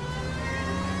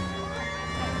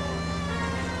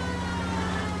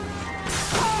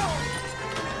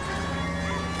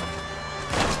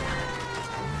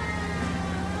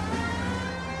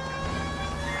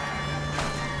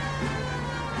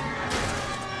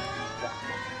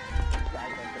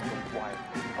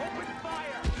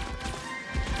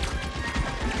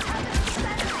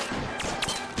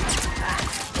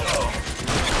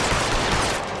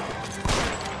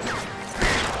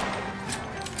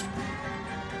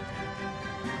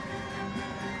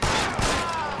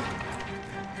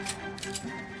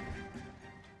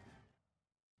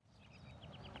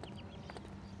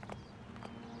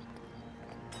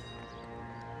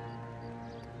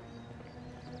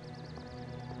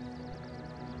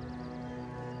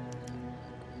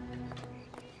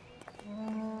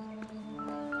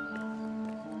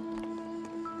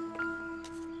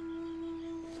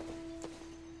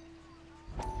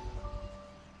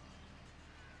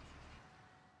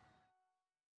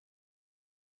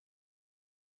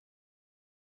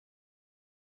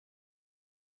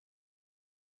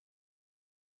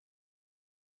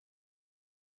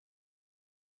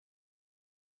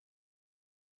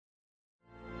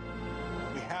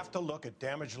 have to look at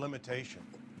damage limitation.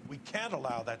 We can't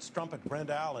allow that strumpet Brent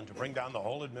Allen to bring down the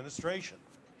whole administration.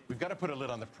 We've got to put a lid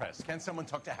on the press. Can't someone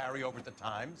talk to Harry over at the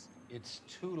Times? It's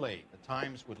too late. The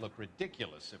Times would look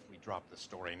ridiculous if we dropped the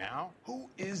story now. Who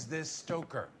is this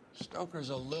Stoker? Stoker's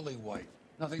a lily-white.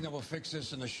 Nothing that will fix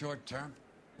this in the short term.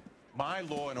 My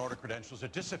law and order credentials are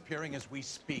disappearing as we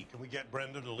speak. Can we get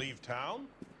Brenda to leave town?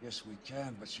 Yes, we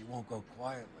can, but she won't go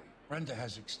quietly. Brenda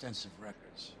has extensive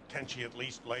records. Can she at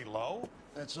least lay low?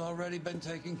 That's already been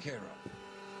taken care of.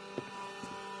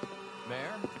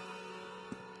 Mayor?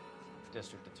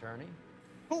 District Attorney?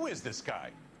 Who is this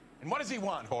guy? And what does he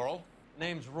want, Horrell?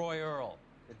 Name's Roy Earl,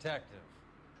 detective,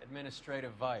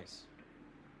 administrative vice.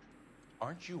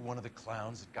 Aren't you one of the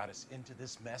clowns that got us into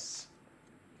this mess?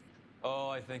 Oh,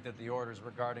 I think that the orders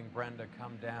regarding Brenda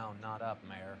come down, not up,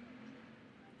 Mayor.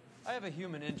 I have a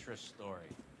human interest story.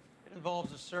 It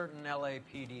involves a certain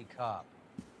LAPD cop,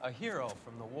 a hero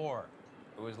from the war,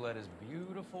 who has let his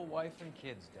beautiful wife and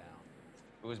kids down,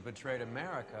 who has betrayed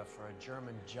America for a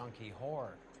German junkie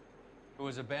whore, who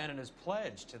has abandoned his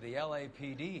pledge to the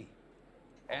LAPD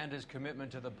and his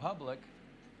commitment to the public.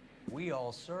 We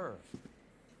all serve.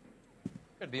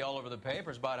 Could be all over the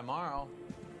papers by tomorrow,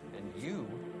 and you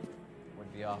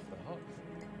would be off the hook.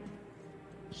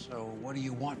 So what do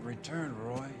you want in return,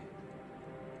 Roy?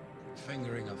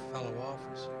 Fingering a fellow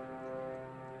officer?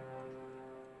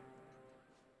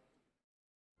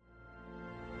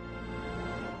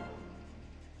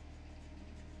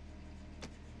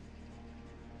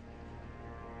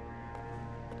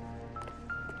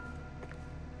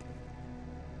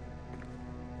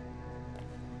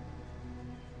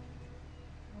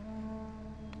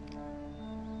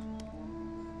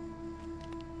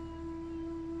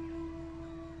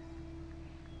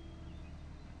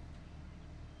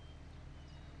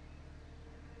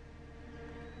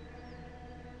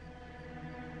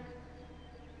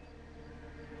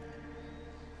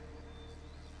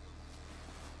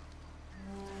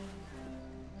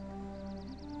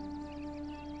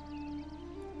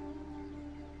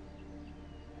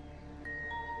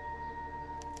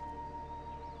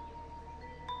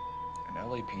 An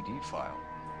LAPD file.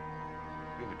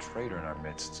 We have a traitor in our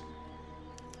midst.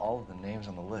 All of the names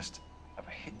on the list have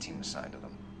a hit team assigned to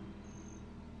them.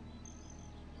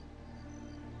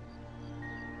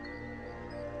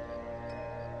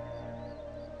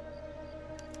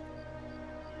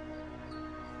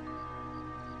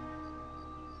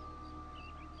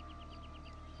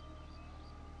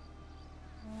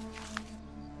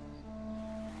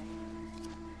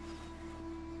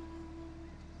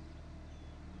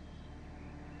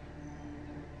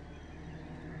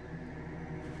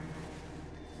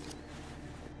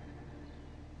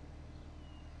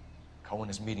 Cohen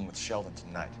is meeting with Sheldon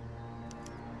tonight.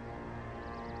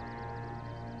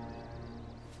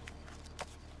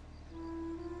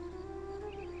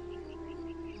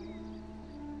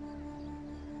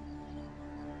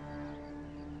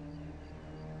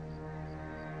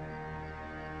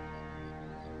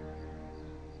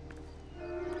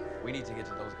 We need to get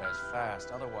to those guys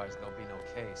fast, otherwise there'll be no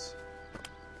case.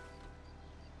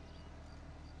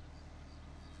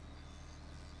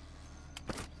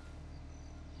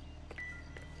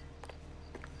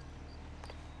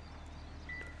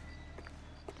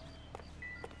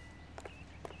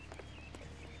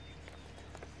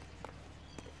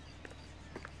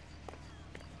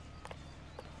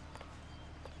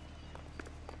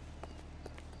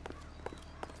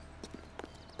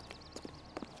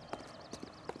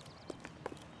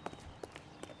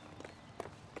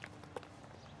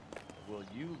 Will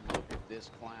you look at this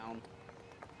clown?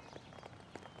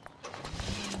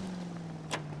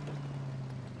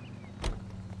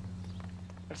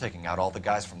 They're taking out all the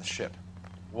guys from the ship.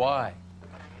 Why?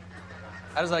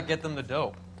 How does that get them the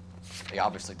dope? They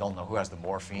obviously don't know who has the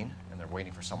morphine, and they're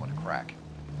waiting for someone to crack.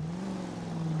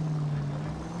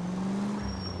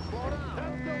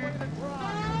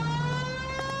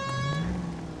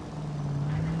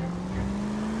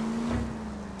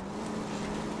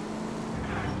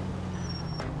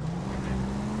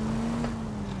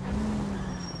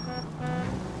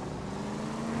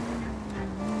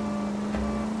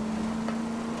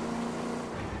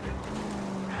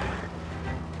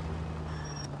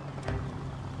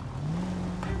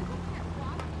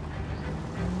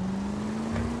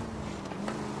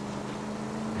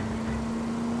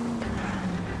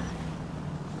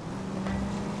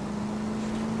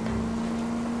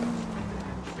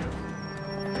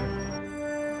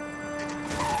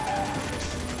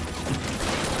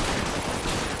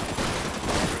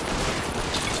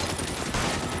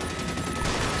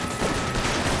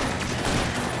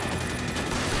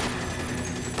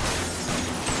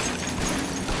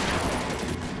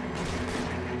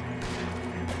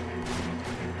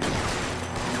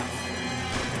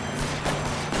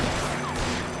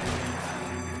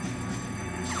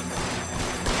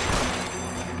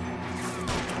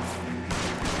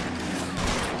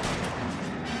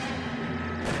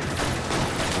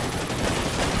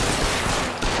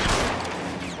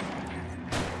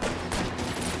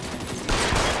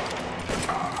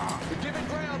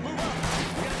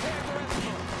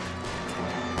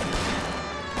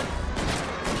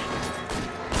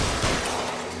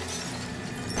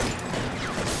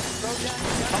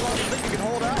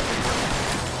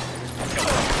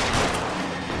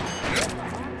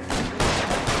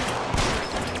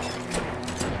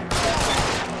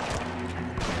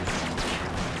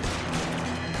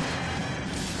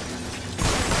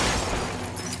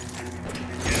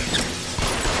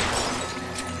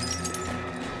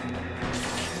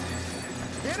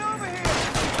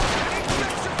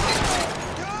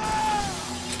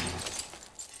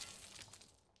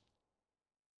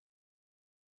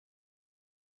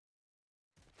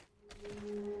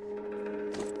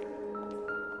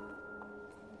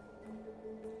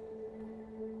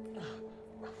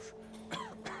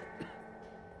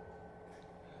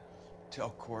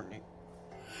 Tell Courtney.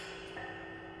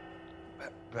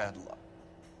 Bad luck.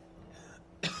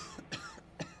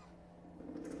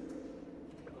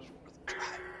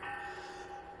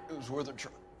 It was worth a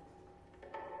try.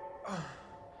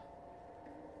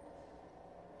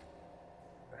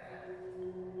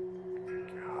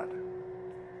 God.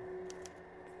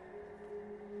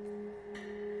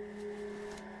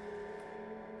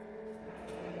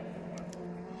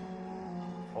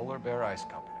 Polar Bear Ice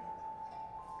Company.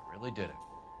 You really did it.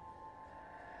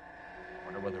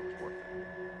 Wonder whether it was worth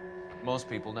it. Most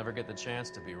people never get the chance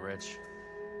to be rich.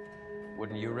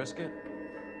 Wouldn't you risk it?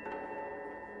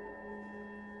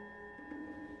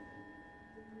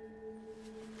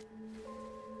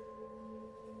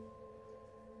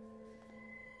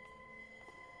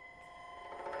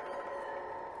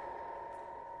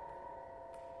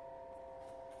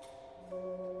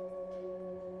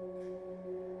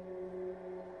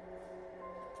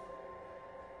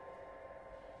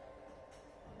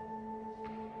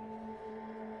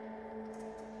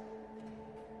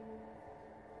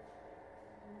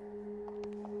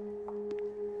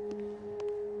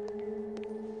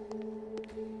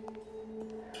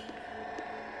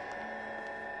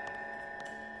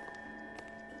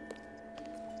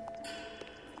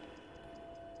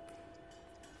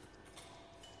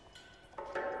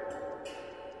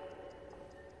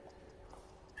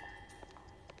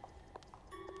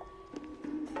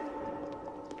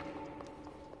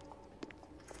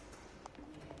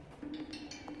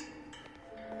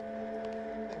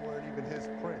 His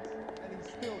prints, and he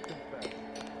still confessed.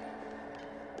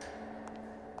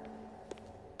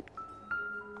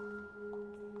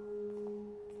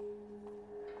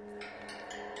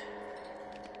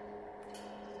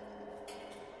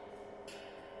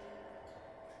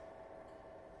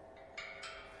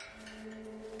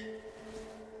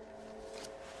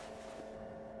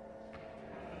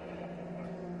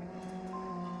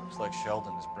 Looks like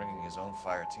Sheldon is bringing his own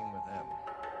fire team with him.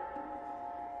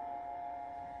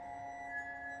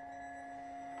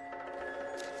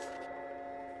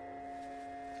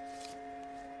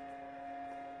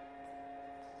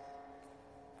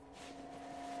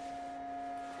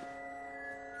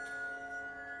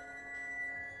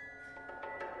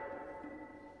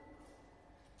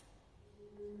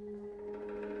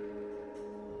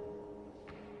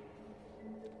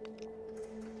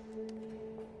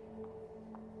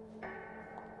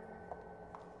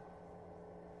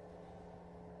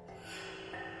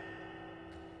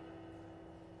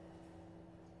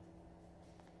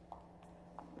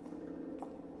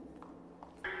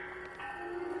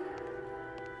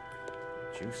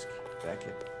 Juski,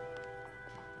 Beckett,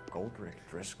 Goldrick,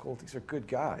 Driscoll, these are good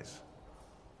guys.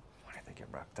 Why did they get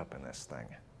wrapped up in this thing?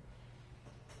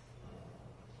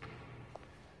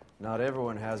 Not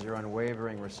everyone has your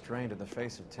unwavering restraint in the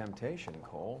face of temptation,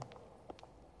 Cole.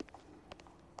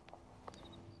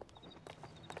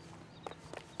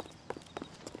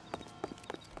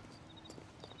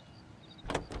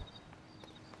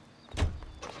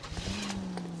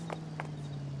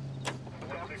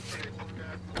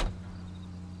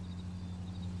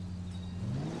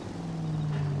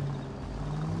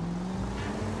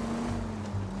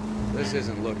 This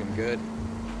isn't looking good.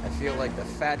 I feel like the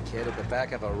fat kid at the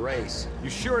back of a race. You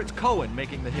sure it's Cohen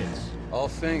making the hits? All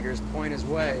fingers point his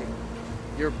way.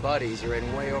 Your buddies are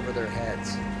in way over their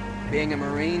heads. Being a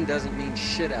Marine doesn't mean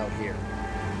shit out here.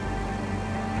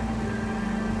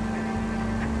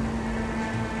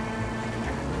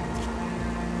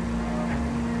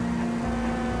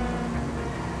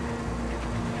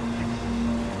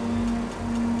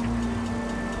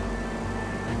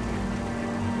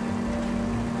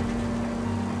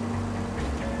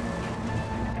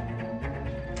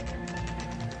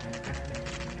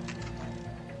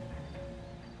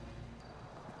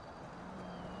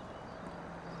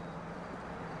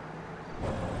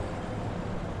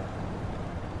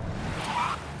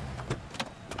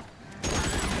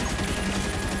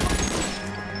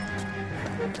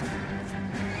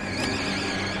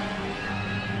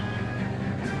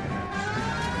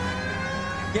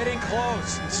 Get in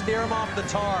close and steer him off the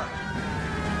tar.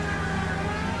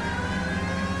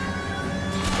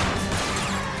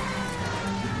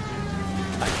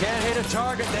 I can't hit a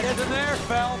target that isn't there,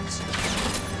 Phelps.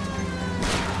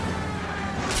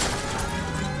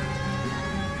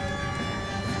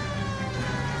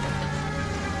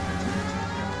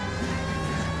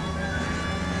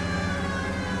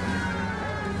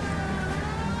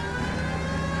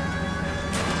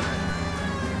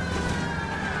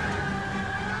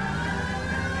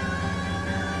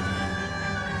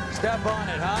 Step on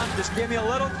it, huh? Just give me a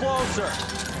little closer.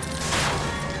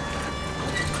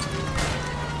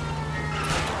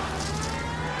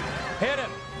 Hit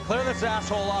him. Clear this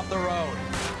asshole off the road.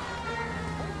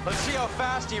 Let's see how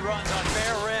fast he runs on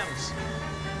bare rims.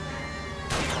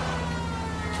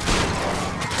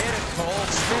 Hit it, Cole.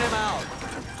 Spin him out.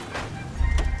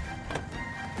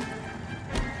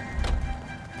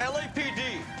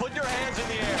 LAPD, put your hands in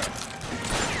the air.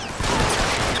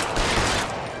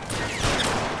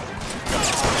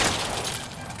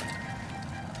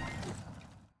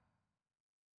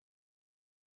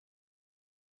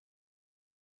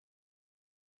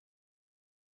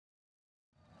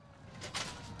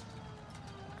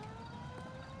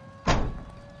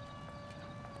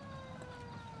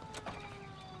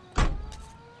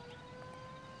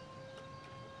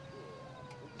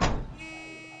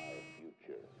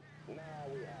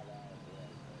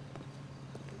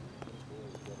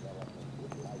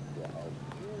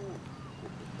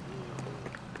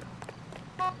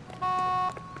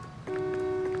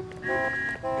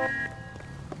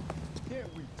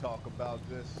 Can't we talk about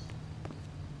this?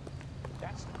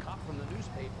 That's the cop from the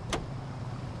newspaper.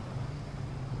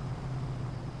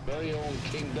 Very own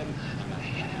kingdom on a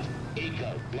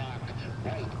half-acre block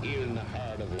right here in the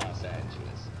heart of Los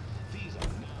Angeles. These are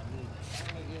modern,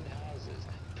 elegant houses,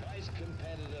 priced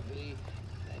competitively,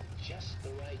 at just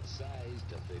the right size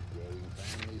to fit growing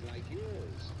families like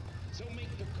yours. So make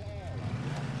the call.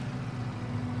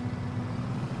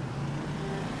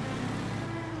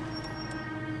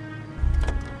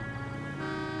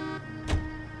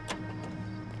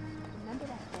 Remember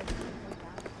that Desting goes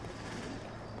down to the country?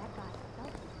 That guy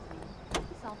Phelps is his name.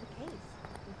 He solved the case.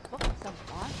 He booked some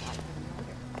bar fight for the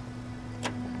murder.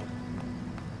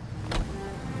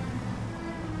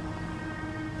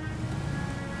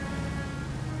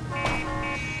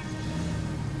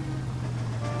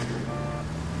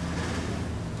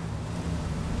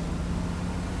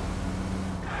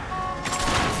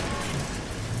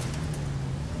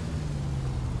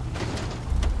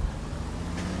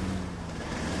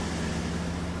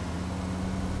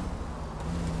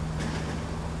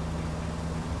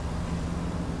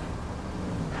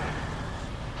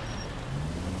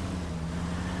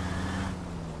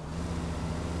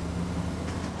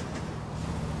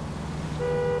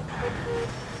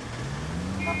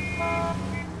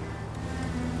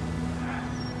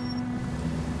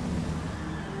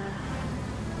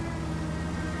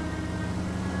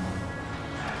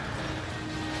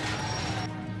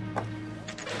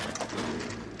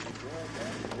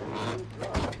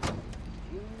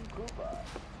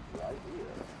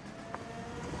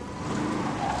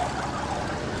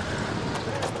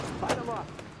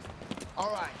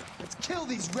 All right, let's kill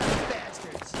these red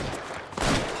bastards.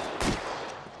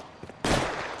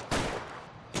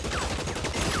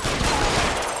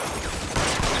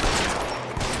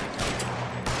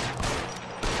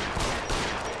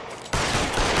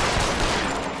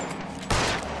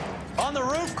 On the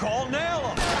roof, Cole. Nail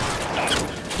him.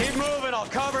 Keep moving. I'll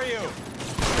cover you.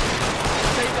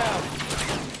 Stay down.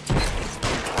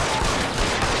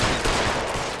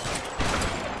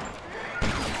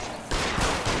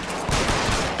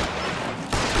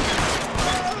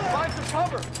 Find some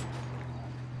cover.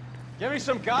 Give me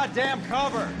some goddamn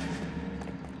cover.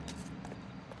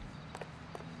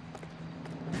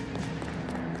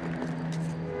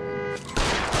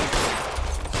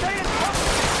 Stay in cover.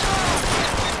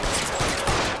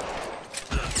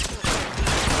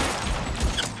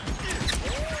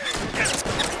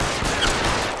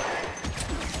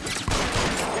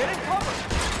 Get in cover.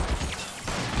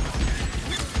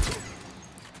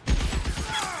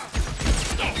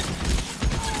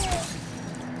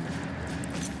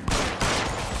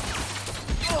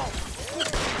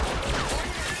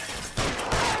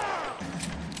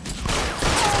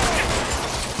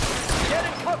 Get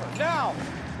in cover now.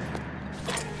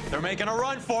 They're making a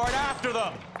run for it. After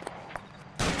them.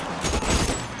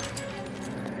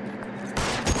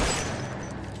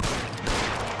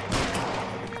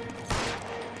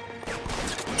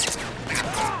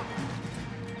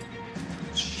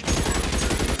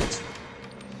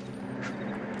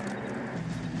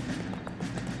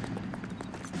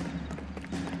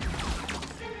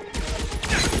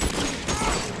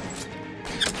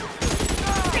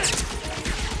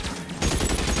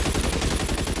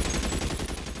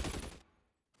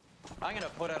 I'm gonna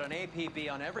put out an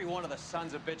APB on every one of the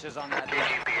sons of bitches on that.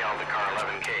 KGPL to car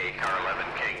 11K. Car 11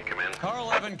 King, come in. Car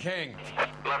 11 King.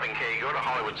 11K, go to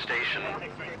Hollywood Station.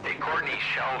 Hey, Courtney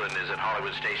Sheldon is at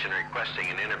Hollywood Station requesting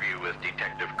an interview with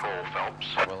Detective Cole Phelps.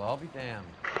 Well, I'll be damned.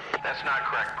 That's not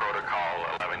correct protocol,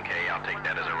 11K. I'll take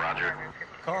that as a roger.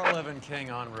 Car 11 King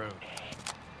en route.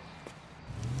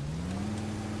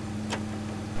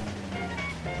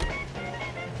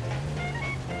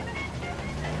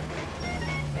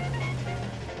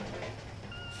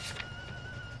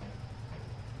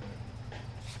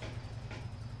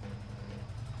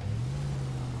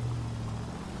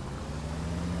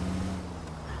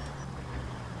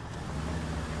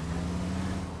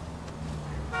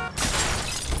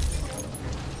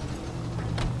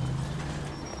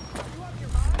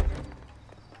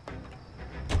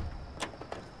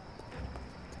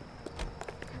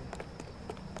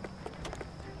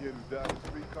 get a Dallas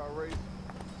streetcar race?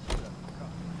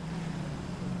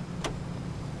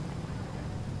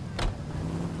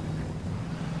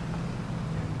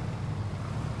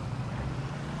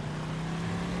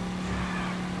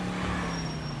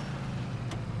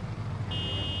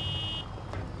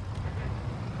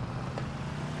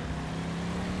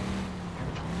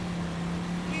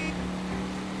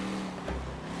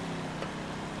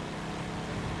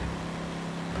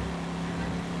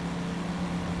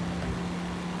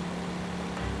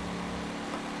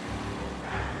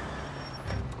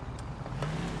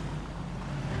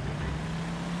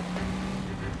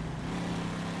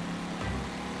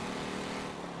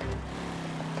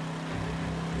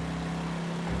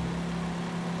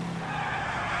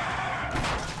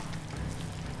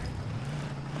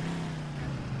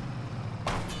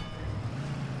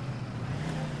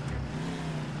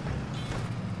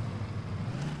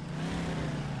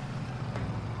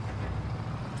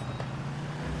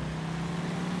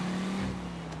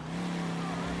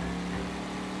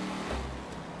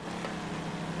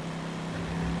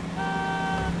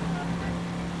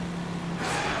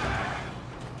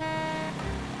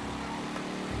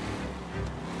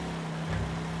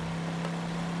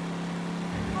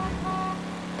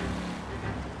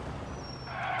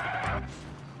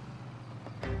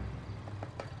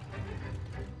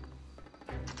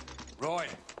 Roy,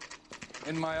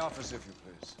 in my office, if you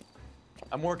please.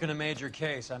 I'm working a major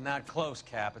case. I'm not close,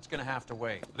 Cap. It's gonna have to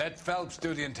wait. Let Phelps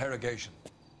do the interrogation.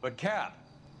 But, Cap...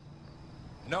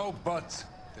 No buts.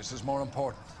 This is more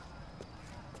important.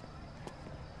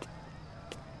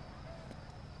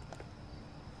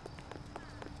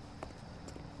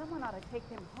 Someone ought to take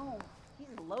him home. He's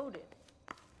loaded.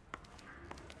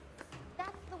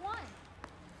 That's the one.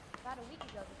 About a week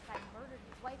ago, this guy murdered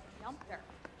his wife and dumped her.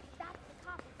 That's the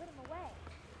cop who put him away.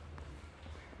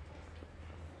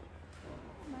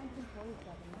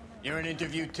 You're in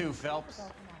interview too, Phelps.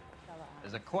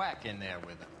 There's a quack in there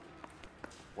with him.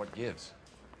 What gives?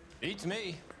 Beats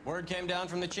me. Word came down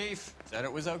from the chief. Said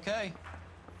it was okay.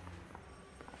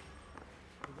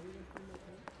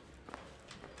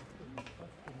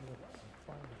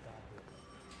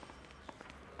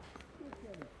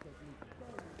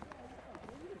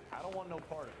 I don't want no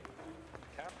part of it.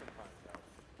 Captain finds out.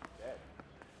 Dead.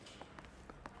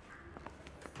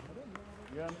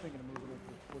 Yeah, I'm thinking of moving it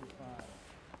to 45.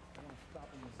 I want to stop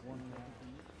him with one round.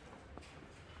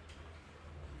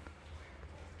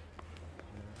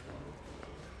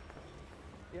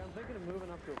 Yeah, I'm thinking of moving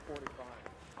up to a 45.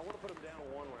 I want to put him down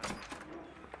one round.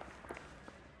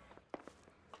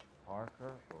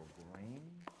 Parker or Green?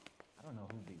 I don't know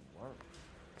who'd be worse.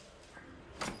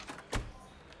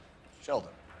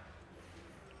 Sheldon,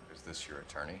 is this your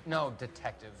attorney? No,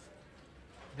 detective.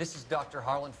 This is Dr.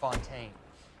 Harlan Fontaine.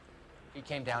 He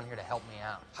came down here to help me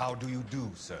out. How do you do,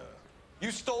 sir?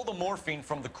 You stole the morphine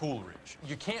from the Coolidge.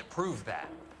 You can't prove that.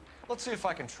 Let's see if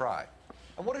I can try.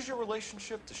 And what is your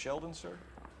relationship to Sheldon, sir?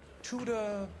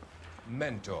 Tutor,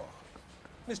 mentor.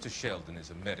 Mr. Sheldon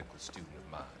is a medical student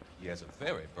of mine. He has a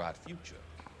very bright future.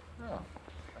 Oh,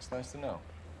 that's nice to know.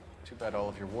 Too bad all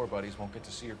of your war buddies won't get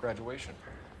to see your graduation.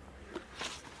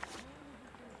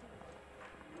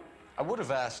 I would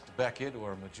have asked Beckett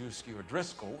or Majewski or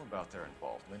Driscoll about their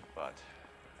involvement, but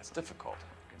that's difficult,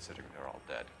 considering they're all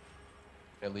dead.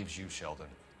 That leaves you, Sheldon.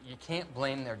 You can't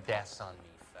blame their deaths on me,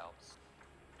 Phelps.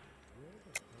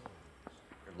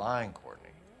 You're lying, Courtney.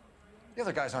 The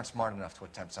other guys aren't smart enough to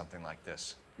attempt something like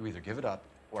this. You either give it up,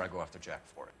 or I go after Jack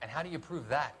for it. And how do you prove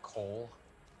that, Cole?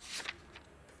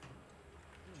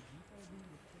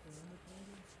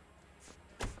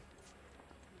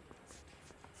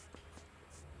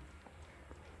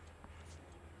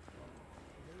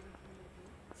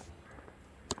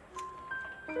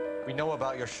 We know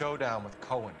about your showdown with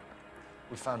Cohen.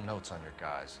 We found notes on your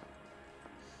guys.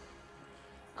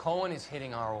 Cohen is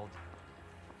hitting our old.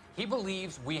 He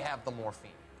believes we have the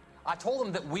morphine. I told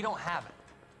him that we don't have it.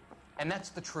 And that's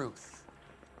the truth.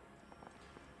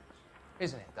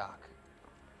 Isn't it, Doc?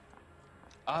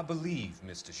 I believe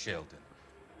Mr. Sheldon.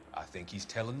 I think he's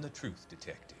telling the truth,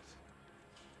 Detective.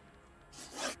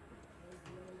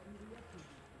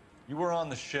 You were on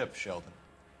the ship, Sheldon.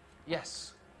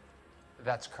 Yes,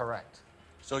 that's correct.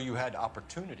 So you had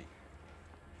opportunity.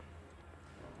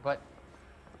 But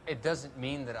it doesn't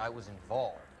mean that I was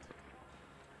involved.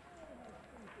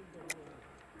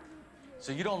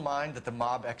 So you don't mind that the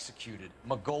mob executed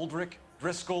McGoldrick,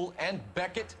 Driscoll, and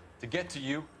Beckett to get to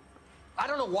you? I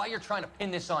don't know why you're trying to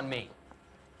pin this on me.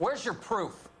 Where's your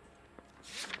proof?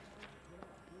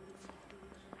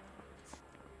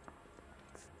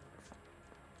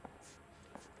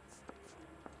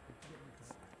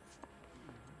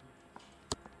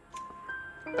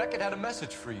 Beckett had a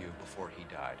message for you before he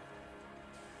died.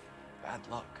 Bad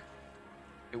luck.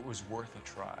 It was worth a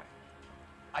try.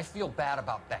 I feel bad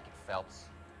about Beckett, Phelps.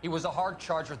 He was a hard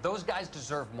charger. Those guys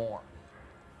deserve more.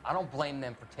 I don't blame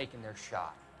them for taking their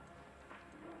shot.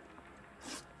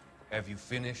 Have you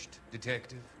finished,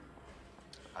 Detective?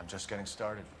 I'm just getting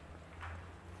started.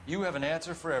 You have an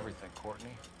answer for everything,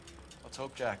 Courtney. Let's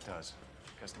hope Jack does,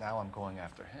 because now I'm going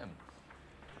after him.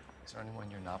 Is there anyone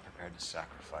you're not prepared to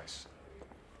sacrifice?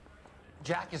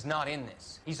 Jack is not in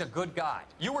this. He's a good guy.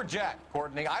 You or Jack,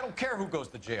 Courtney. I don't care who goes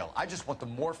to jail. I just want the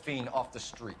morphine off the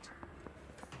street.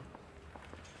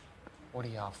 What are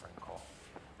you offering, Cole?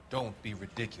 Don't be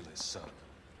ridiculous, son.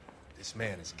 This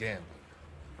man is gambling.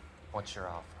 What's your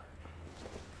offer?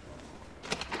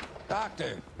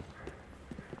 Doctor,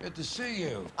 good to see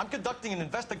you. I'm conducting an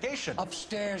investigation.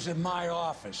 Upstairs in my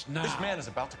office, now. This man is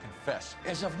about to confess.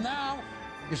 As of now,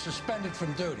 you're suspended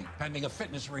from duty, pending a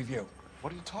fitness review.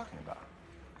 What are you talking about?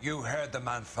 You heard the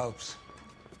man, Phelps.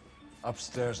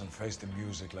 Upstairs and face the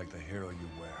music like the hero you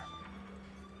wear.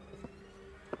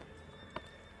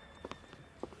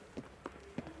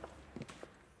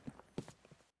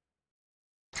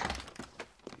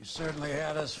 You certainly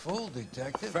had us fooled,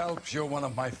 Detective. Phelps, you're one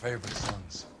of my favorite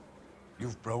sons.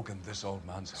 You've broken this old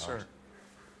man's heart. Sir,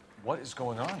 what is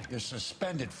going on here? You're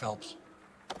suspended, Phelps.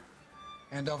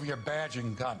 Hand over your badge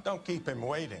and gun. Don't keep him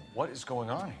waiting. What is going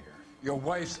on here? Your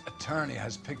wife's attorney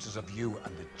has pictures of you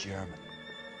and the German.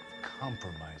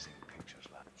 Compromising pictures,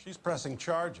 lad. She's pressing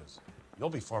charges. You'll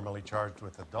be formally charged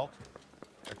with adultery.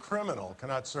 A criminal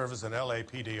cannot serve as an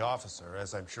LAPD officer,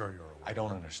 as I'm sure you're aware. I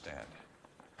don't understand.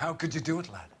 How could you do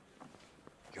it, lad?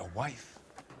 Your wife,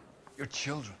 your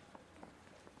children,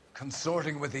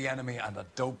 consorting with the enemy and a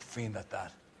dope fiend at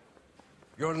that.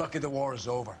 You're lucky the war is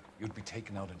over. You'd be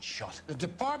taken out and shot. The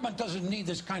department doesn't need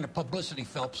this kind of publicity,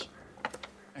 Phelps.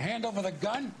 Hand over the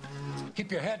gun,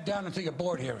 keep your head down until your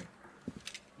board hearing.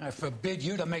 I forbid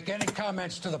you to make any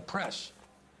comments to the press.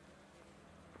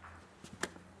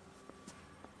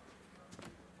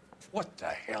 What the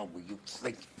hell were you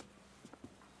thinking?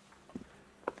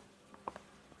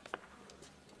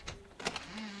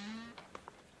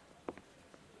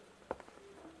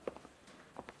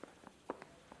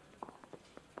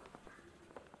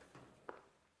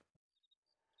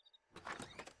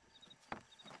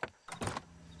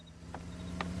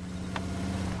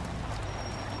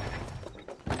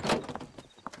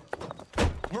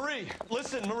 Marie,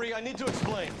 listen, Marie, I need to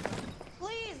explain.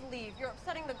 Please leave. You're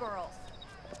upsetting the girls.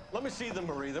 Let me see them,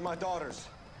 Marie. They're my daughters.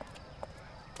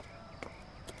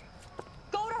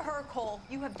 Go to her, Cole.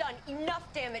 You have done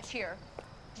enough damage here.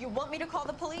 Do you want me to call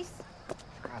the police?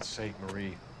 For God's sake,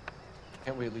 Marie,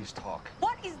 can't we at least talk?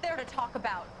 What is there to talk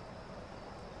about?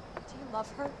 Do you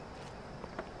love her?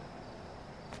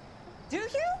 Do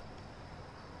you?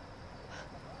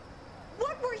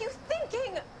 What were you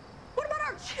thinking? What about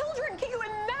our children? Can you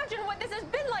imagine what this has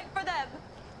been like for them?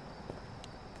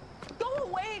 Go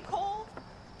away, Cole.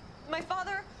 My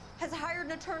father has hired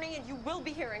an attorney, and you will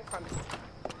be hearing from him.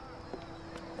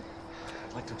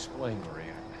 I'd like to explain, Marie.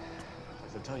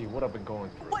 I'd like to tell you what I've been going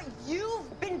through. What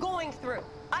you've been going through.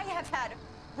 I have had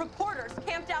reporters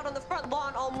camped out on the front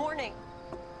lawn all morning.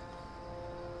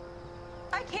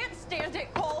 I can't stand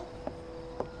it, Cole.